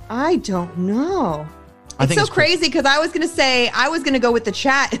 I don't know. I think it's so crazy because I was gonna go with the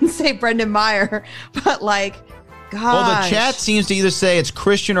chat and say Brendan Meyer, but like, gosh. Well, the chat seems to either say it's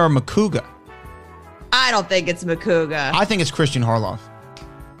Christian or Makuga. I don't think it's Makuga. I think it's Christian Harloff.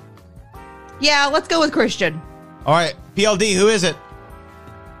 Yeah, let's go with Christian. All right, PLD, who is it?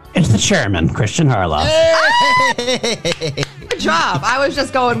 It's the chairman, Christian Harloff. Hey! Good job. I was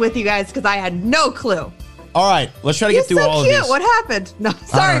just going with you guys because I had no clue. All right, let's try to get through all of these. What happened? No,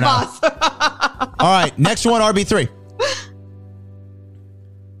 sorry, boss. All right, next one, RB3.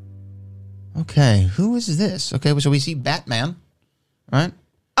 Okay, who is this? Okay, so we see Batman, right?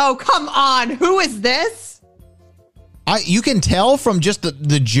 Oh, come on. Who is this? You can tell from just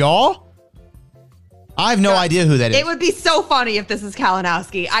the jaw? I have no idea who that is. It would be so funny if this is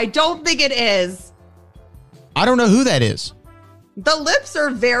Kalinowski. I don't think it is. I don't know who that is. The lips are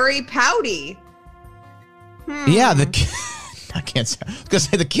very pouty. Yeah, I can't say. I was gonna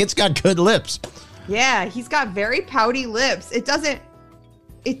say the kid's got good lips. Yeah, he's got very pouty lips. It doesn't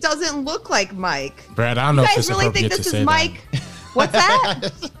look like Mike. Brad, I don't know if it's You guys really think this is Mike? What's that?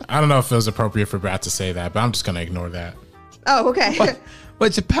 I don't know if it was appropriate for Brad to say that, but I'm just gonna ignore that. Oh, okay. Well,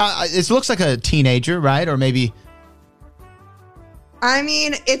 it looks like a teenager, right? Or maybe. I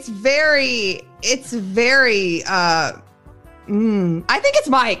mean, it's very. I think it's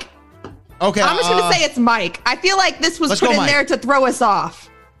Mike. Okay. I'm just going to say it's Mike. I feel like this was put in there to throw us off.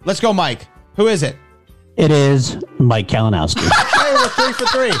 Let's go, Mike. Who is it? It is Mike Kalinowski. Hey, we're 3 for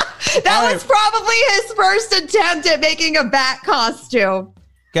 3. That was probably his first attempt at making a bat costume.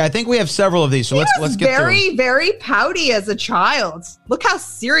 Okay, I think we have several of these, so let's get through. Very, very pouty as a child. Look how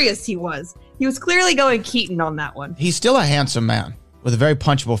serious he was. He was clearly going Keaton on that one. He's still a handsome man with a very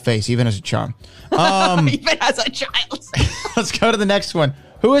punchable face, even as a child. Even as a child. Let's go to the next one.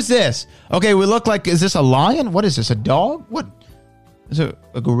 Who is this? Okay, we look like, is this a lion? What is this, a dog? What? Is it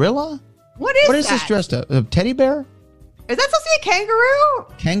a gorilla? What is this dressed up? A teddy bear? Is that supposed to be a kangaroo?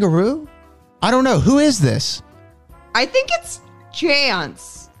 Kangaroo? I don't know. Who is this? I think it's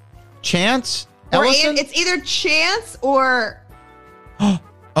Chance. Chance? Or Ellison? it's either Chance or...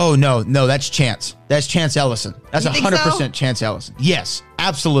 Oh, no, that's Chance. That's Chance Ellison. That's 100% so? Chance Ellison. Yes,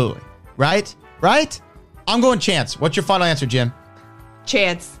 absolutely. Right? I'm going Chance. What's your final answer, Jim?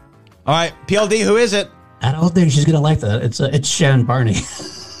 Chance. All right, PLD, who is it? I don't think she's gonna like that. It's Shannon Barney.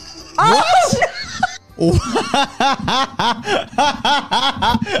 What?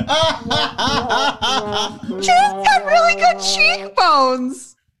 Shannon's got really good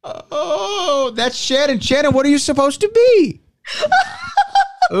cheekbones. Oh, that's Shannon. Shannon, what are you supposed to be?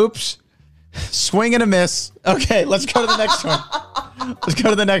 Oops. Swing and a miss. Okay, let's go to the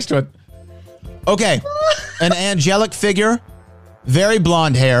next one. Okay, an angelic figure, very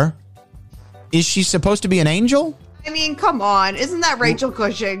blonde hair. Is she supposed to be an angel? I mean, come on. Isn't that Rachel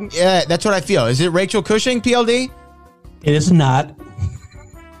Cushing? Yeah, that's what I feel. Is it Rachel Cushing, PLD? It is not.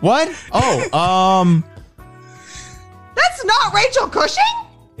 What? Oh, That's not Rachel Cushing?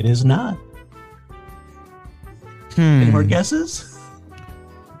 It is not. Any more guesses?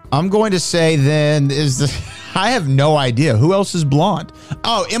 I'm going to say then I have no idea. Who else is blonde?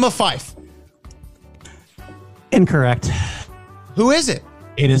 Oh, Emma Fyffe. Incorrect. Who is it?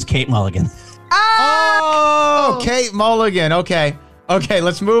 It is Kate Mulligan. Oh, Kate Mulligan. Okay,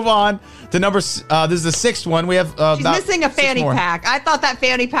 let's move on to this is the sixth one. We have She's missing a fanny pack. I thought that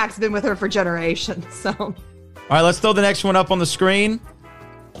fanny pack's been with her for generations. So, all right, let's throw the next one up on the screen.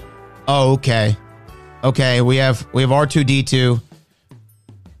 Oh, okay. We have R2D2.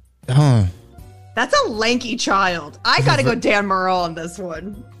 That's a lanky child. I gotta go Dan Murrell on this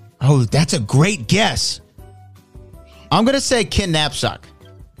one. Oh, that's a great guess. I'm gonna say Ken Knapsack,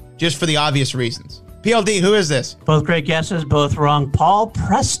 just for the obvious reasons. PLD, who is this? Both great guesses, both wrong. Paul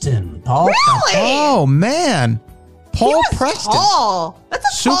Preston. Really? Oh man, Paul Preston. Tall. That's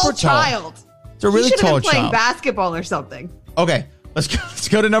a Super tall child. It's a really he should tall have been playing child. basketball or something. Okay, let's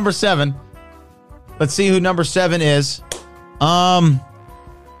go to number 7. Let's see who number 7 is.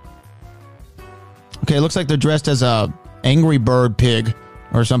 Okay, it looks like they're dressed as a angry bird pig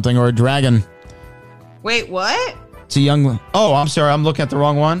or something, or a dragon. Wait, what? It's a young one. Oh, I'm sorry, I'm looking at the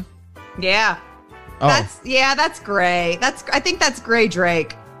wrong one. Yeah. Oh. That's Gray. I think that's Gray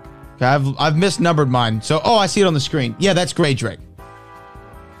Drake. Okay, I've misnumbered mine. So, I see it on the screen. Yeah, that's Gray Drake.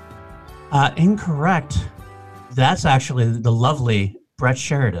 Incorrect. That's actually the lovely Brett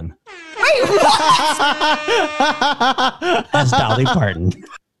Sheridan. Wait, what? As Dolly Parton.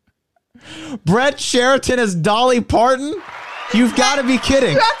 Brett Sheridan as Dolly Parton? You've got to be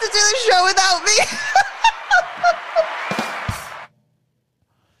kidding. You have to do the show without me.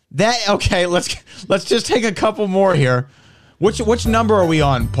 Okay, let's just take a couple more here. Which number are we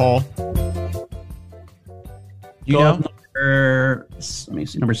on, Paul? You know? Let me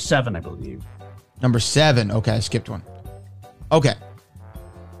see, number 7, I believe. Number 7. Okay, I skipped one. Okay.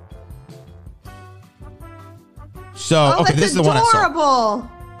 So, okay, this is the one I saw. Adorable.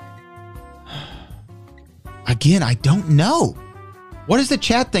 Again, I don't know. What does the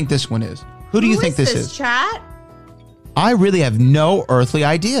chat think this one is? Who do you think this is? Chat? I really have no earthly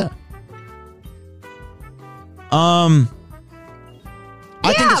idea. I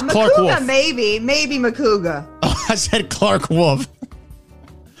think it's Clark Makuga, Wolf. maybe Makuga. Oh, I said Clark Wolf.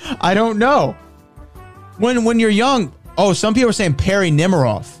 I don't know. When you're young, some people are saying Perry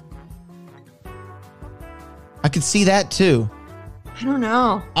Nemiroff. I could see that too. I don't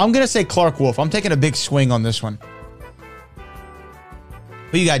know. I'm gonna say Clark Wolf. I'm taking a big swing on this one.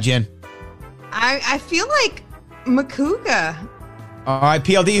 Who you got, Jen? I feel like Makuga. All right,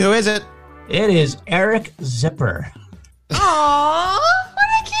 PLD, who is it? It is Eric Zipper. Aww,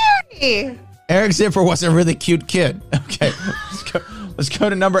 what a cutie. Eric Zipper was a really cute kid. Okay, let's go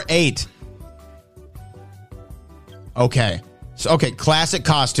to number 8. Okay, classic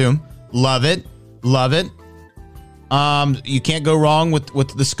costume. Love it. You can't go wrong with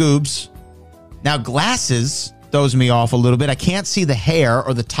the Scoobs. Now glasses throws me off a little bit. I can't see the hair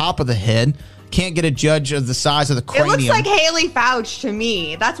or the top of the head. Can't get a judge of the size of the cranium. It looks like Haley Fouch to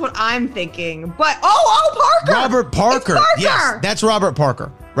me. That's what I'm thinking. But Parker. Robert Parker. It's Parker. Yes, that's Robert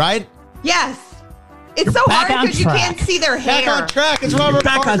Parker, right? Yes. It's so hard because you can't see their hair. Back on track. It's Robert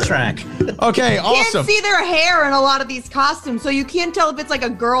Parker. Back on track. Okay, awesome. You can't see their hair in a lot of these costumes, so you can't tell if it's like a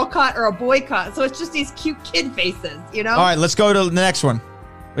girl cut or a boy cut. So it's just these cute kid faces, you know? All right, let's go to the next one.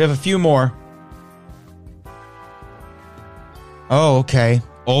 We have a few more. Oh, okay.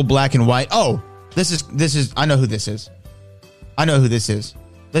 Old black and white. Oh, this is I know who this is.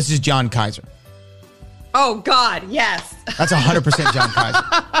 This is John Kaiser. Oh, God, yes. That's 100% John Kaiser.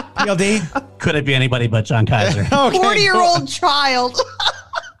 PLD? Could it be anybody but John Kaiser? Okay, 40-year-old child.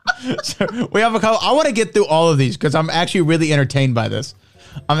 So we have a couple. I want to get through all of these because I'm actually really entertained by this.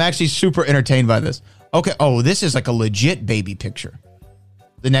 I'm actually super entertained by this. Okay. Oh, this is like a legit baby picture.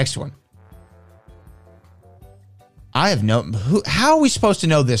 The next one. I have how are we supposed to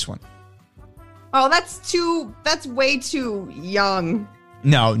know this one? Oh, that's way too young.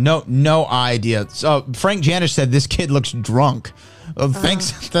 No idea. So Frank Janish said this kid looks drunk.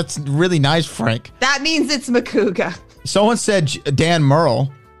 Thanks. That's really nice, Frank. That means it's Makuga. Someone said Dan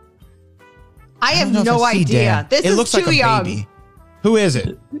Merle. I have no idea. This is looks too like a young. baby. Who is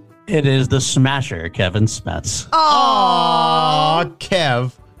it? It is the Smasher, Kevin Smets. Oh,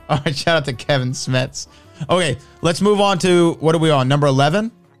 Kev. All right, shout out to Kevin Smets. Okay, let's move on to, what are we on? Number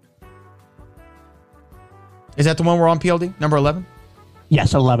 11? Is that the one we're on, PLD? Number 11?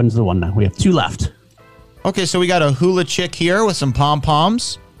 Yes, 11 is the one now. We have 2 left. Okay, so we got a hula chick here with some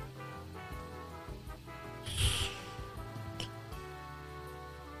pom-poms.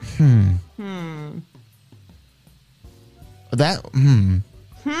 I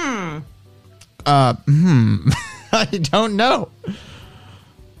don't know.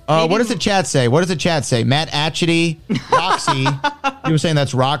 What does the chat say? Matt Atchity, Roxy. You were saying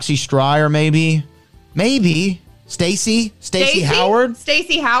that's Roxy Stryer, maybe? Maybe. Stacey Howard?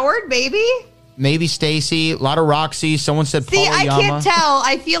 Stacey Howard, maybe? Maybe Stacey. A lot of Roxy. Someone said Paula I Yama. can't tell.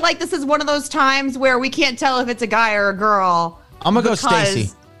 I feel like this is one of those times where we can't tell if it's a guy or a girl. I'm going to go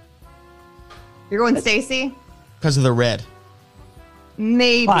Stacey. You're going Stacey? Because of the red.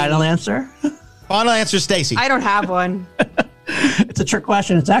 Maybe. Final answer? Final answer, Stacey. I don't have one. It's a trick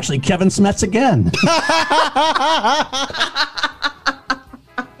question. It's actually Kevin Smets again.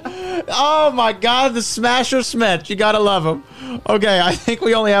 Oh my God, the Smasher Smets. You got to love him. Okay, I think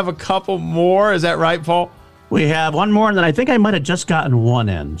we only have a couple more. Is that right, Paul? We have one more, and then I think I might have just gotten one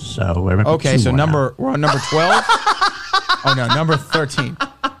in. So we're okay, so we're on number 12. Oh no, number 13.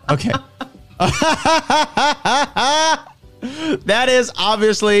 Okay. That is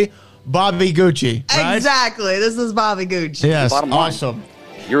obviously Bobby Gucci, right? Exactly. This is Bobby Gucci. Yes, awesome.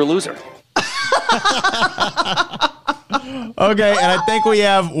 You're a loser. Okay, and I think we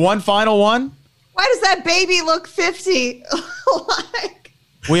have one final one. Why does that baby look 50?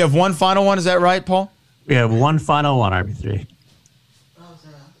 We have one final one. Is that right, Paul? We have one final one, RB3.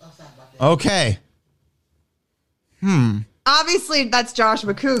 Okay. Obviously, that's Josh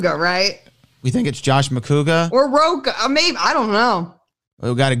McCouga, right? We think it's Josh McCouga? Or Roca. Maybe. I don't know.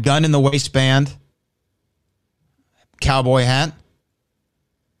 We've got a gun in the waistband. Cowboy hat.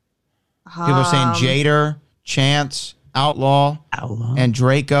 People are saying Jader, Chance, Outlaw, and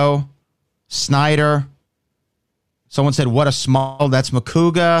Draco, Snyder. Someone said, what a small. That's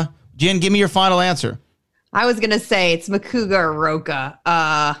McCouga. Jen, give me your final answer. I was going to say it's McCouga or Roca.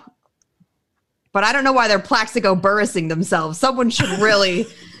 But I don't know why they're Plaxico Burrissing themselves. Someone should really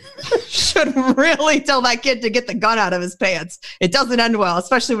tell that kid to get the gun out of his pants. It doesn't end well,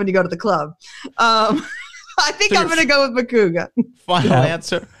 especially when you go to the club. I think I'm going to go with McCouga. Final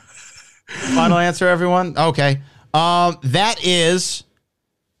answer. Final answer, everyone. Okay. That is.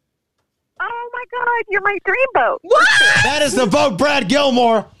 Oh my God, you're my dreamboat. What? That is the vote, Brad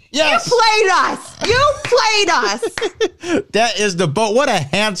Gilmore. Yes. You played us. That is the vote. What a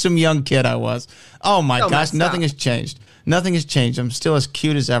handsome young kid I was. Oh my gosh, nothing up. has changed. Nothing has changed. I'm still as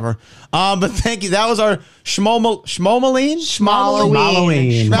cute as ever. But thank you. That was our Schmomaline.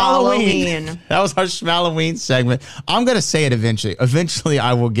 That was our Schmalloween segment. I'm going to say it eventually. Eventually,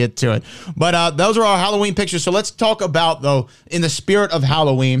 I will get to it. But those are our Halloween pictures. So let's talk about, though, in the spirit of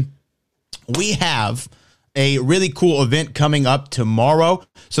Halloween, we have a really cool event coming up tomorrow.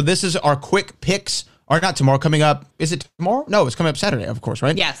 So this is our quick picks. Or not tomorrow, coming up. Is it tomorrow? No, it's coming up Saturday, of course,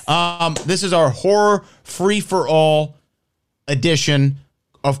 right? Yes. This is our horror free-for-all edition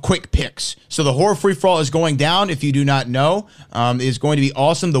of quick picks. So the horror free-for-all is going down, if you do not know. It's going to be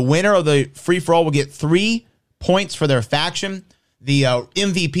awesome. The winner of the free-for-all will get 3 points for their faction. The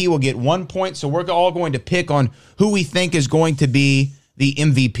MVP will get 1 point. So we're all going to pick on who we think is going to be the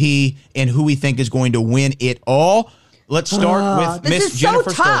MVP and who we think is going to win it all. Let's start with Miss Jennifer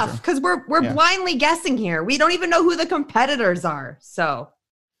Sturgeon. This is so tough because we're blindly guessing here. We don't even know who the competitors are. So,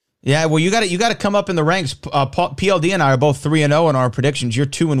 yeah, well, you got to come up in the ranks. PLD and I are both 3-0 in our predictions. You're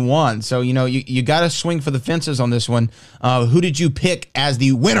 2-1, so you got to swing for the fences on this one. Who did you pick as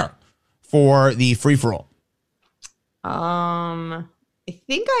the winner for the free for all? I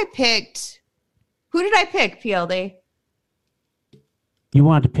think I picked. Who did I pick? PLD. You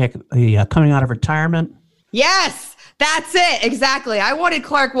wanted to pick the coming out of retirement. Yes. That's it. Exactly. I wanted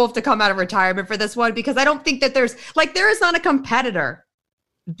Clark Wolf to come out of retirement for this one because I don't think that there is not a competitor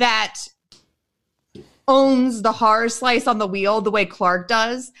that owns the horror slice on the wheel the way Clark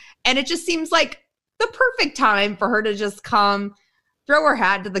does. And it just seems like the perfect time for her to just come, throw her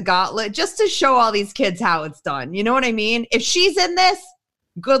hat to the gauntlet just to show all these kids how it's done. You know what I mean? If she's in this,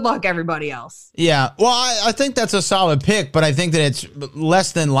 good luck everybody else. Yeah, well, I think that's a solid pick, but I think that it's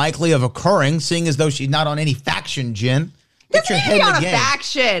less than likely of occurring, seeing as though she's not on any faction, Jen. Get your head in the game. On a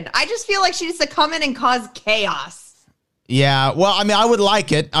faction. I just feel like she needs to come in and cause chaos. Yeah, well, I mean, I would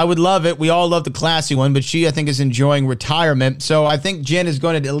like it. I would love it. We all love the classy one, but she, I think, is enjoying retirement. So I think Jen is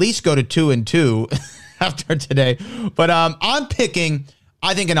going to at least go to 2-2 after today. But I'm picking,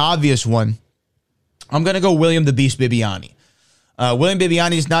 I think, an obvious one. I'm going to go William the Beast Bibbiani. William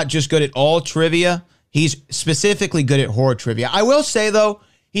Bibbiani is not just good at all trivia. He's specifically good at horror trivia. I will say, though,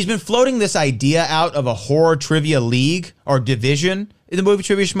 he's been floating this idea out of a horror trivia league or division in the Movie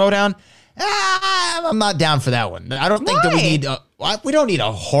Trivia Schmodown. I'm not down for that one. I don't think that we don't need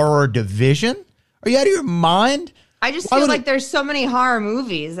a horror division. Are you out of your mind? I just feel like there's so many horror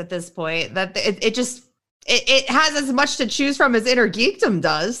movies at this point that it has as much to choose from as Inner Geekdom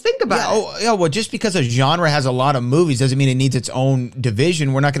does. Think about it. Yeah, well, just because a genre has a lot of movies doesn't mean it needs its own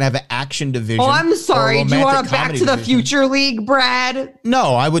division. We're not going to have an action division. Oh, I'm sorry. Do you want a Back to the Future League, Brad?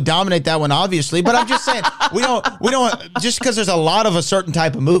 No, I would dominate that one, obviously. But I'm just saying, we don't, just because there's a lot of a certain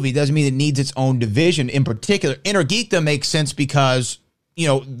type of movie doesn't mean it needs its own division in particular. Inner Geekdom makes sense because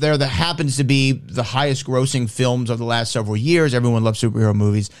there that happens to be the highest grossing films of the last several years. Everyone loves superhero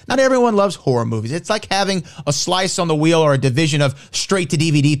movies. Not everyone loves horror movies. It's like having a slice on the wheel or a division of straight to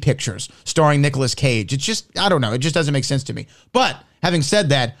DVD pictures starring Nicolas Cage. It's just, I don't know. It just doesn't make sense to me. But having said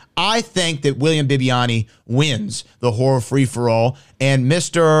that, I think that William Bibbiani wins the horror free-for-all. And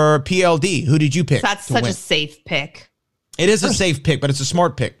Mr. PLD, who did you pick? That's such a safe pick. It is a safe pick, but it's a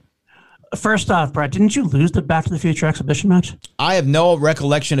smart pick. First off, Brad, didn't you lose the Back to the Future exhibition match? I have no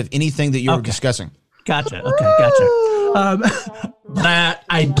recollection of anything that you were discussing. Gotcha. Okay, gotcha. But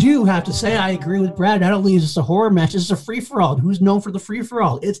I do have to say I agree with Brad. Not only is this a horror match, it's a free-for-all. Who's known for the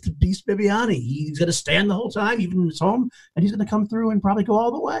free-for-all? It's the Beast Bibbiani. He's going to stand the whole time, even in his home, and he's going to come through and probably go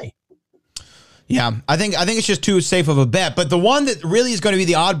all the way. Yeah, I think it's just too safe of a bet. But the one that really is going to be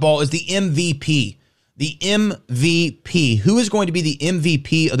the oddball is the MVP. The MVP. Who is going to be the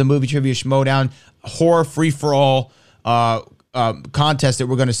MVP of the Movie Trivia Schmodown horror free-for-all contest that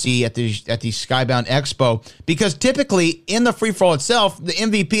we're going to see at the Skybound Expo, because typically in the free for all itself, the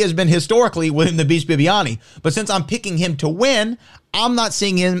MVP has been historically William the Beast Bibiani. But since I'm picking him to win, I'm not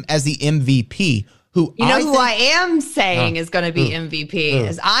seeing him as the MVP. Who I am saying is going to be MVP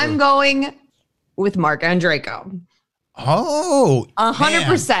is I'm going with Mark Andreyko. Oh,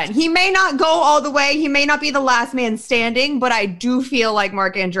 100%. He may not go all the way. He may not be the last man standing, but I do feel like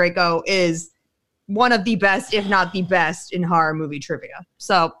Mark Andreyko is one of the best, if not the best, in horror movie trivia.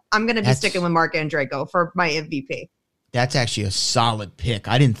 So I'm going to be sticking with Mark Andreyko for my MVP. That's actually a solid pick.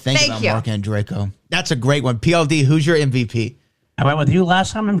 I didn't think about Mark Andreyko. That's a great one. PLD, who's your MVP? I went with you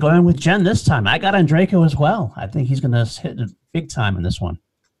last time. I'm going with Jen this time. I got Andreyko as well. I think he's going to hit it big time in this one.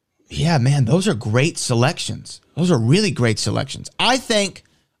 Yeah, man, those are great selections. Those are really great selections. I think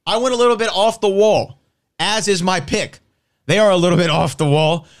I went a little bit off the wall, as is my pick. They are a little bit off the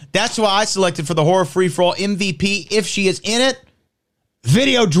wall. That's why I selected for the Horror Free For All MVP. If she is in it,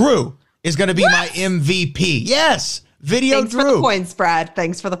 Video Drew is going to be my MVP. Yes, Video Thanks Drew. Thanks for the points, Brad.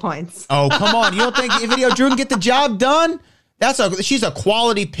 Thanks for the points. Oh, come on. You don't think Video Drew can get the job done? She's a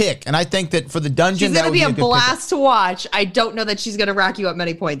quality pick, and I think that for the dungeon, she's going to be a blast to watch. I don't know that she's going to rack you up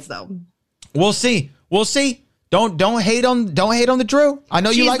many points, though. We'll see. We'll see. Don't hate on the Drew. I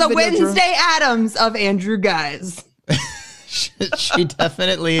know you like She's the Video Wednesday Drew. Addams of Andrew Guys. She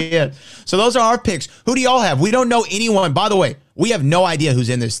definitely is. So those are our picks. Who do y'all have? We don't know anyone. By the way, we have no idea who's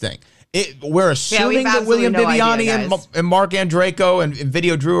in this thing. We're assuming that William Bibiani and Mark Andreyko and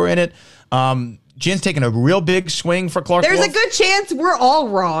Video Drew are in it. Jen's taking a real big swing for Clark There's Wolf. a good chance we're all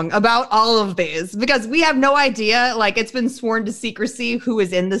wrong about all of these because we have no idea. Like, it's been sworn to secrecy who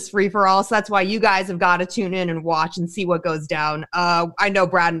is in this free-for-all, so that's why you guys have got to tune in and watch and see what goes down. I know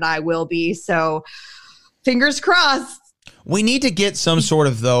Brad and I will be, so fingers crossed. We need to get some sort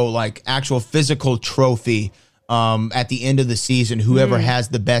of, though, like actual physical trophy at the end of the season, whoever has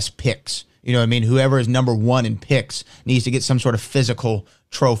the best picks. You know what I mean? Whoever is number one in picks needs to get some sort of physical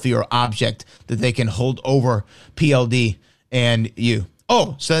trophy or object that they can hold over PLD and you.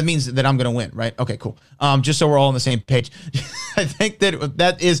 Oh, so that means that I'm going to win, right? Okay, cool. Just so we're all on the same page. I think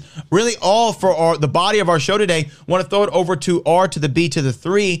that is really all for the body of our show today. Want to throw it over to R to the B to the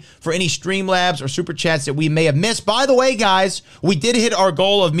 3 for any Streamlabs or Super Chats that we may have missed. By the way, guys, we did hit our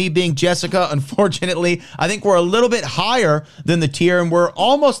goal of me being Jessica. Unfortunately, I think we're a little bit higher than the tier, and we're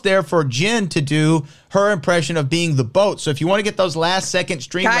almost there for Jen to do her impression of being the boat. So if you want to get those last-second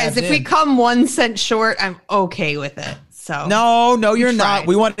Streamlabs Guys, if we come 1 cent short, I'm okay with it. So No, you're not.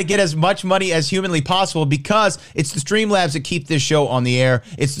 We want to get as much money as humanly possible because it's the Streamlabs that keep this show on the air.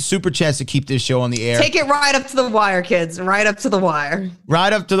 It's the Super Chats that keep this show on the air. Take it right up to the wire, kids. Right up to the wire.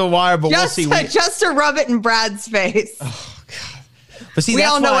 Right up to the wire, but we'll see. Just to rub it in Brad's face. Oh, God. But see, we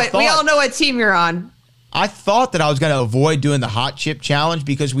all know it. We all know what team you're on. I thought that I was going to avoid doing the hot chip challenge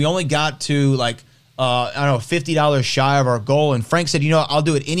because we only got to I don't know, $50 shy of our goal. And Frank said, I'll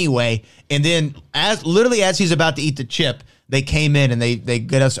do it anyway. And then as he's about to eat the chip, they came in and they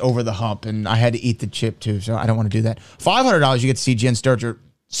get us over the hump. And I had to eat the chip too. So I don't want to do that. $500, you get to see Jen Sturger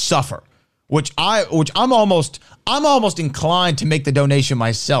suffer, which I'm almost inclined to make the donation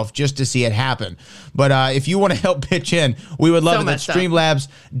myself just to see it happen. But if you want to help pitch in, we would love it at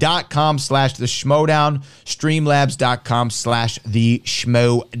streamlabs.com/the schmodown, streamlabs.com/the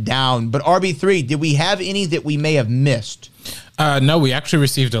schmodown. But RB3, did we have any that we may have missed? No, we actually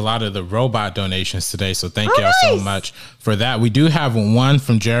received a lot of the robot donations today, so thank y'all so much for that. We do have one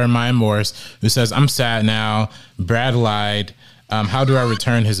from Jeremiah Morris who says, "I'm sad now. Brad lied. How do I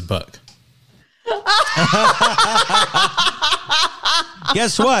return his book?"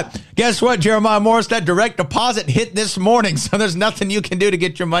 Guess what, Jeremiah Morris? That direct deposit hit this morning, so there's nothing you can do to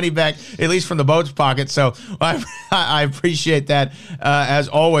get your money back, at least from the boat's pocket. So I appreciate that as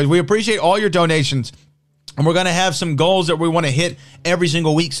always. We appreciate all your donations. And we're going to have some goals that we want to hit every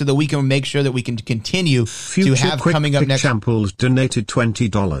single week so that we can make sure that we can continue to have coming up next. Champles donated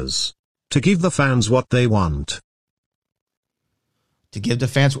 $20 to give the fans what they want. To give the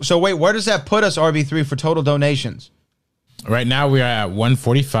fans. So wait, where does that put us, RB3, for total donations? Right now we are at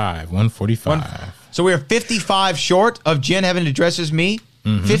 145. So we are 55 short of Jen having to dress as me.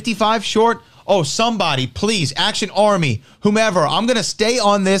 55 short. Oh, somebody, please, Action Army, whomever. I'm going to stay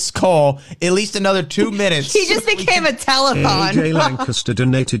on this call at least another 2 minutes. He just became a telethon. AJ Lancaster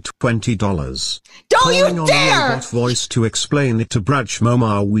donated $20. Don't you on dare! Robot voice to explain it to Brad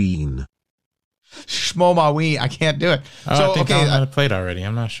Schmomaween. Schmomaween, I can't do it. Oh, so, I think okay, that one played already.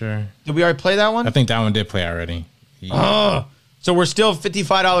 I'm not sure. Did we already play that one? I think that one did play already. Yeah. So we're still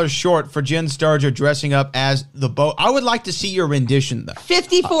 $55 short for Jen Sturger dressing up as the boat. I would like to see your rendition, though.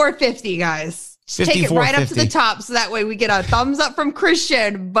 $54.50, guys. Just take it right up to the top so that way we get a thumbs up from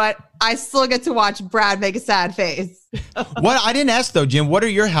Christian, but I still get to watch Brad make a sad face. What I didn't ask though, Jim, what are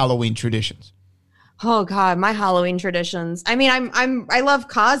your Halloween traditions? Oh God, my Halloween traditions. I mean, I love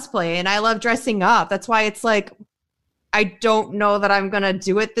cosplay and I love dressing up. That's why it's like I don't know that I'm going to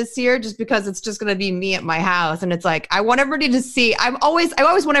do it this year just because it's just going to be me at my house. And it's like, I want everybody to see, I always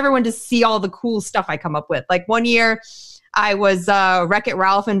want everyone to see all the cool stuff I come up with. Like one year I was Wreck-It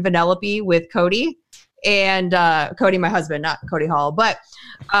Ralph and Vanellope with Cody and Cody, my husband, not Cody Hall, but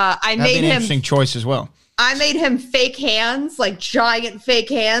I made him an interesting choice as well. I made him fake hands, like giant fake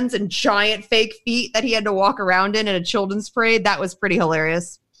hands and giant fake feet that he had to walk around in a children's parade. That was pretty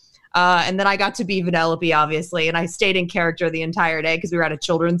hilarious. And then I got to be Vanellope, obviously, and I stayed in character the entire day because we were at a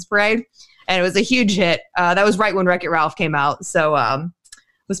children's parade, and it was a huge hit. That was right when Wreck-It Ralph came out, so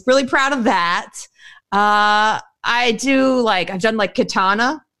was really proud of that. I've done like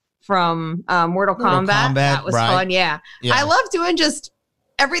Katana from Mortal Kombat. That was fun, yeah. I love doing just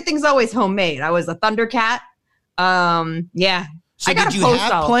everything's always homemade. I was a Thundercat. Yeah. So did you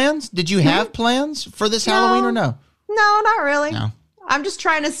have plans? Did you have plans for this Halloween or no? No, not really. No. I'm just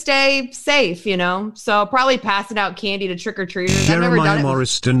trying to stay safe, you know? So probably passing out candy to trick-or-treaters. Jeremiah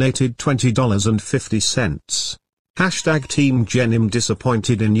Morris donated $20.50. Hashtag Team Jenim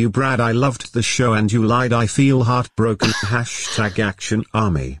disappointed in you, Brad. I loved the show and you lied. I feel heartbroken. Hashtag Action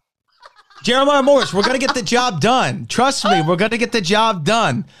Army. Jeremiah Morris, we're going to get the job done. Trust me, we're going to get the job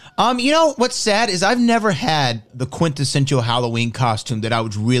done. You know, what's sad is I've never had the quintessential Halloween costume that I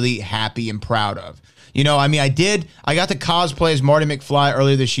was really happy and proud of. You know, I mean, I got to cosplay as Marty McFly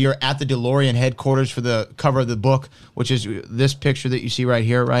earlier this year at the DeLorean headquarters for the cover of the book, which is this picture that you see right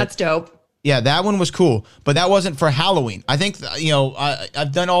here, right? That's dope. Yeah, that one was cool, but that wasn't for Halloween. I think, you know,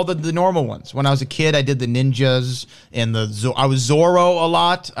 I've done all the normal ones. When I was a kid, I did the ninjas and I was Zorro a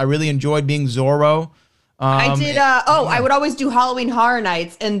lot. I really enjoyed being Zorro. I did, I would always do Halloween Horror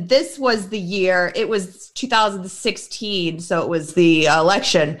Nights, and this was the year, it was 2016, so it was the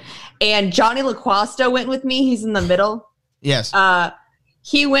election, and Johnny LaQuasta went with me. He's in the middle. Yes.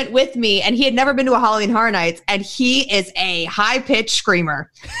 He went with me, and he had never been to a Halloween Horror Nights, and he is a high-pitched screamer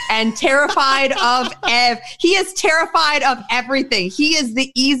and terrified of he is terrified of everything. He is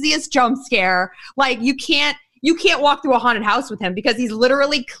the easiest jump scare. Like, you can't walk through a haunted house with him because he's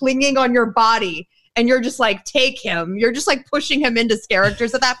literally clinging on your body, and you're just like, take him. You're just like pushing him into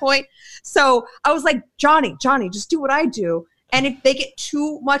characters at that point. So I was like, Johnny, just do what I do. And if they get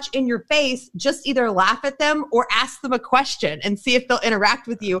too much in your face, just either laugh at them or ask them a question and see if they'll interact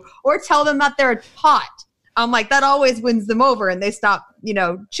with you, or tell them that they're hot. I'm like, that always wins them over, and they stop, you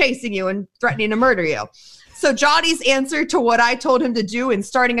know, chasing you and threatening to murder you. So Johnny's answer to what I told him to do in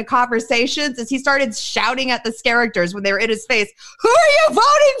starting a conversation is he started shouting at the characters when they were in his face, "Who are you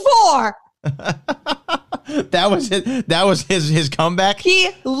voting for?" That was it. That was his comeback. He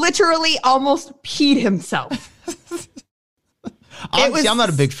literally almost peed himself. I'm not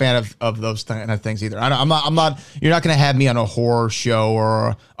a big fan of those kind of things either. I'm not. You're not going to have me on a horror show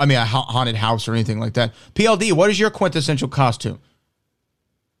or a haunted house or anything like that. PLD, what is your quintessential costume?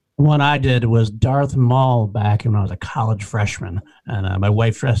 One I did was Darth Maul back when I was a college freshman, and my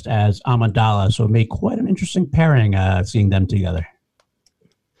wife dressed as Amidala, so it made quite an interesting pairing seeing them together.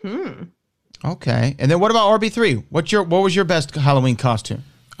 Okay, and then what about RB3? What was your best Halloween costume?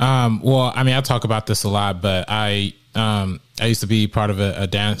 Well, I mean, I talk about this a lot, but I used to be part of a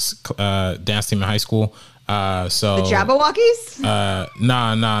dance team in high school. So the Jabberwockies?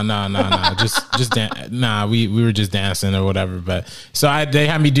 No. We were just dancing or whatever. But so they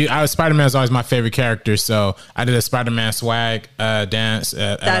had me do. Spider-Man is always my favorite character, so I did a Spider-Man swag dance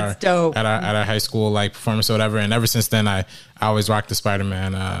at our high school like performance or whatever. And ever since then, I always rocked the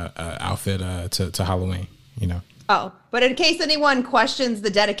Spider-Man outfit to Halloween. You know. Oh, but in case anyone questions the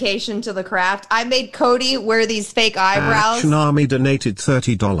dedication to the craft, I made Cody wear these fake eyebrows. Action Army donated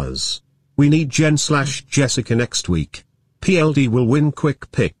 $30. We need Jen/Jessica next week. PLD will win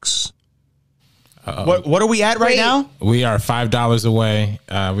quick picks. What are we at right now? We are $5 away.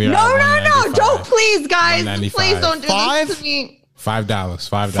 No! Don't, please, guys. Please don't do this to me.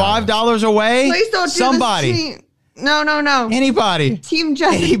 $5 away? Please don't do Somebody. this to me. No. Anybody. Team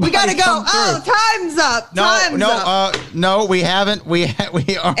Jessica. We gotta go. Oh, time's up. No, we haven't. We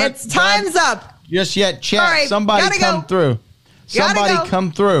are. It's time's up. Just yet. Chat. Right, somebody come through. Somebody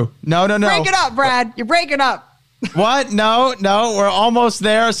come through. No. Break it up, Brad. You're breaking up. What? No. We're almost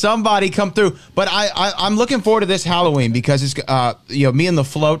there. Somebody come through. But I'm looking forward to this Halloween because it's me and the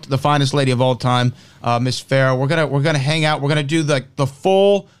float, the finest lady of all time, Miss Farrah. We're gonna hang out. We're gonna do the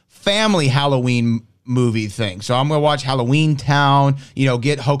full family Halloween movie thing. So I'm going to watch Halloween Town,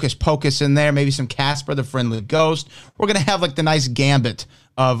 get Hocus Pocus in there, maybe some Casper the Friendly Ghost. We're going to have like the nice gambit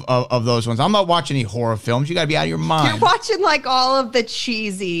of those ones. I'm not watching any horror films. You got to be out of your mind. You're watching like all of the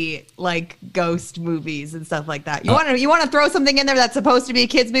cheesy like ghost movies and stuff like that. You want to throw something in there that's supposed to be a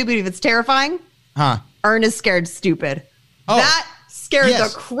kid's movie if it's terrifying? Huh? Ernest Scared Stupid. Oh, that scared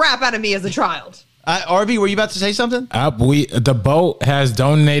the crap out of me as a child. RB, were you about to say something? The boat has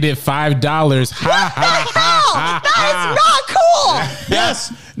donated $5. Ha ha ha! That is not cool.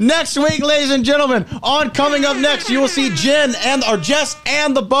 Yes. Next week, ladies and gentlemen, coming up next, you will see Jen Jess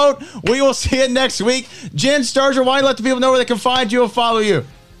and the boat. We will see it next week. Jen Sturger, why don't you let the people know where they can find you and follow you?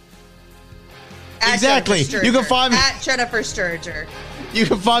 Exactly. You can find me at Jennifer Sturger. You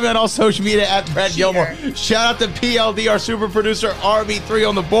can find me on all social media at Brad Gilmore. Shout out to PLD, our super producer, RB3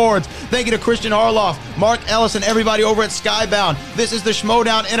 on the boards. Thank you to Christian Harloff, Mark Ellis, and everybody over at Skybound. This is the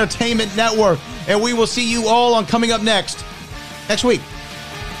Schmodown Entertainment Network, and we will see you all on Coming Up Next week.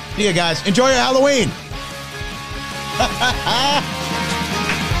 See you guys. Enjoy your Halloween.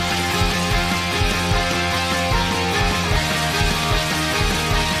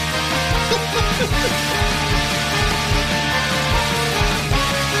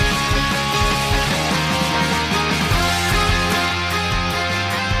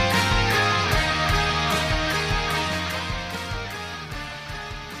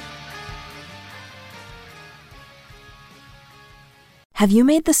 Have you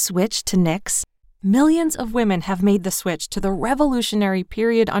made the switch to Knix? Millions of women have made the switch to the revolutionary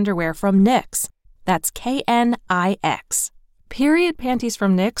period underwear from Knix. That's Knix. Period panties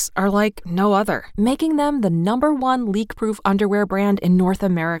from Knix are like no other, making them the #1 leak-proof underwear brand in North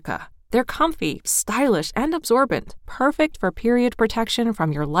America. They're comfy, stylish, and absorbent, perfect for period protection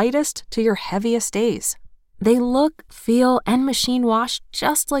from your lightest to your heaviest days. They look, feel, and machine wash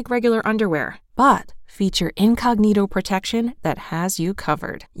just like regular underwear, but feature incognito protection that has you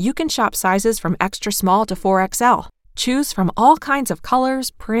covered. You can shop sizes from extra small to 4XL. Choose from all kinds of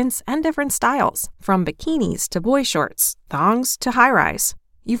colors, prints, and different styles, from bikinis to boy shorts, thongs to high-rise.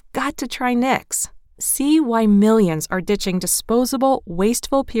 You've got to try Knix. See why millions are ditching disposable,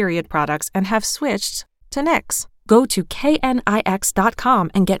 wasteful period products and have switched to Knix. Go to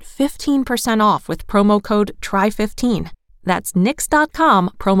knix.com and get 15% off with promo code TRY15. That's knix.com,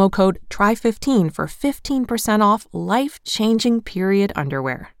 promo code TRY15 for 15% off life-changing period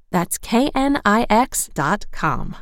underwear. That's knix.com.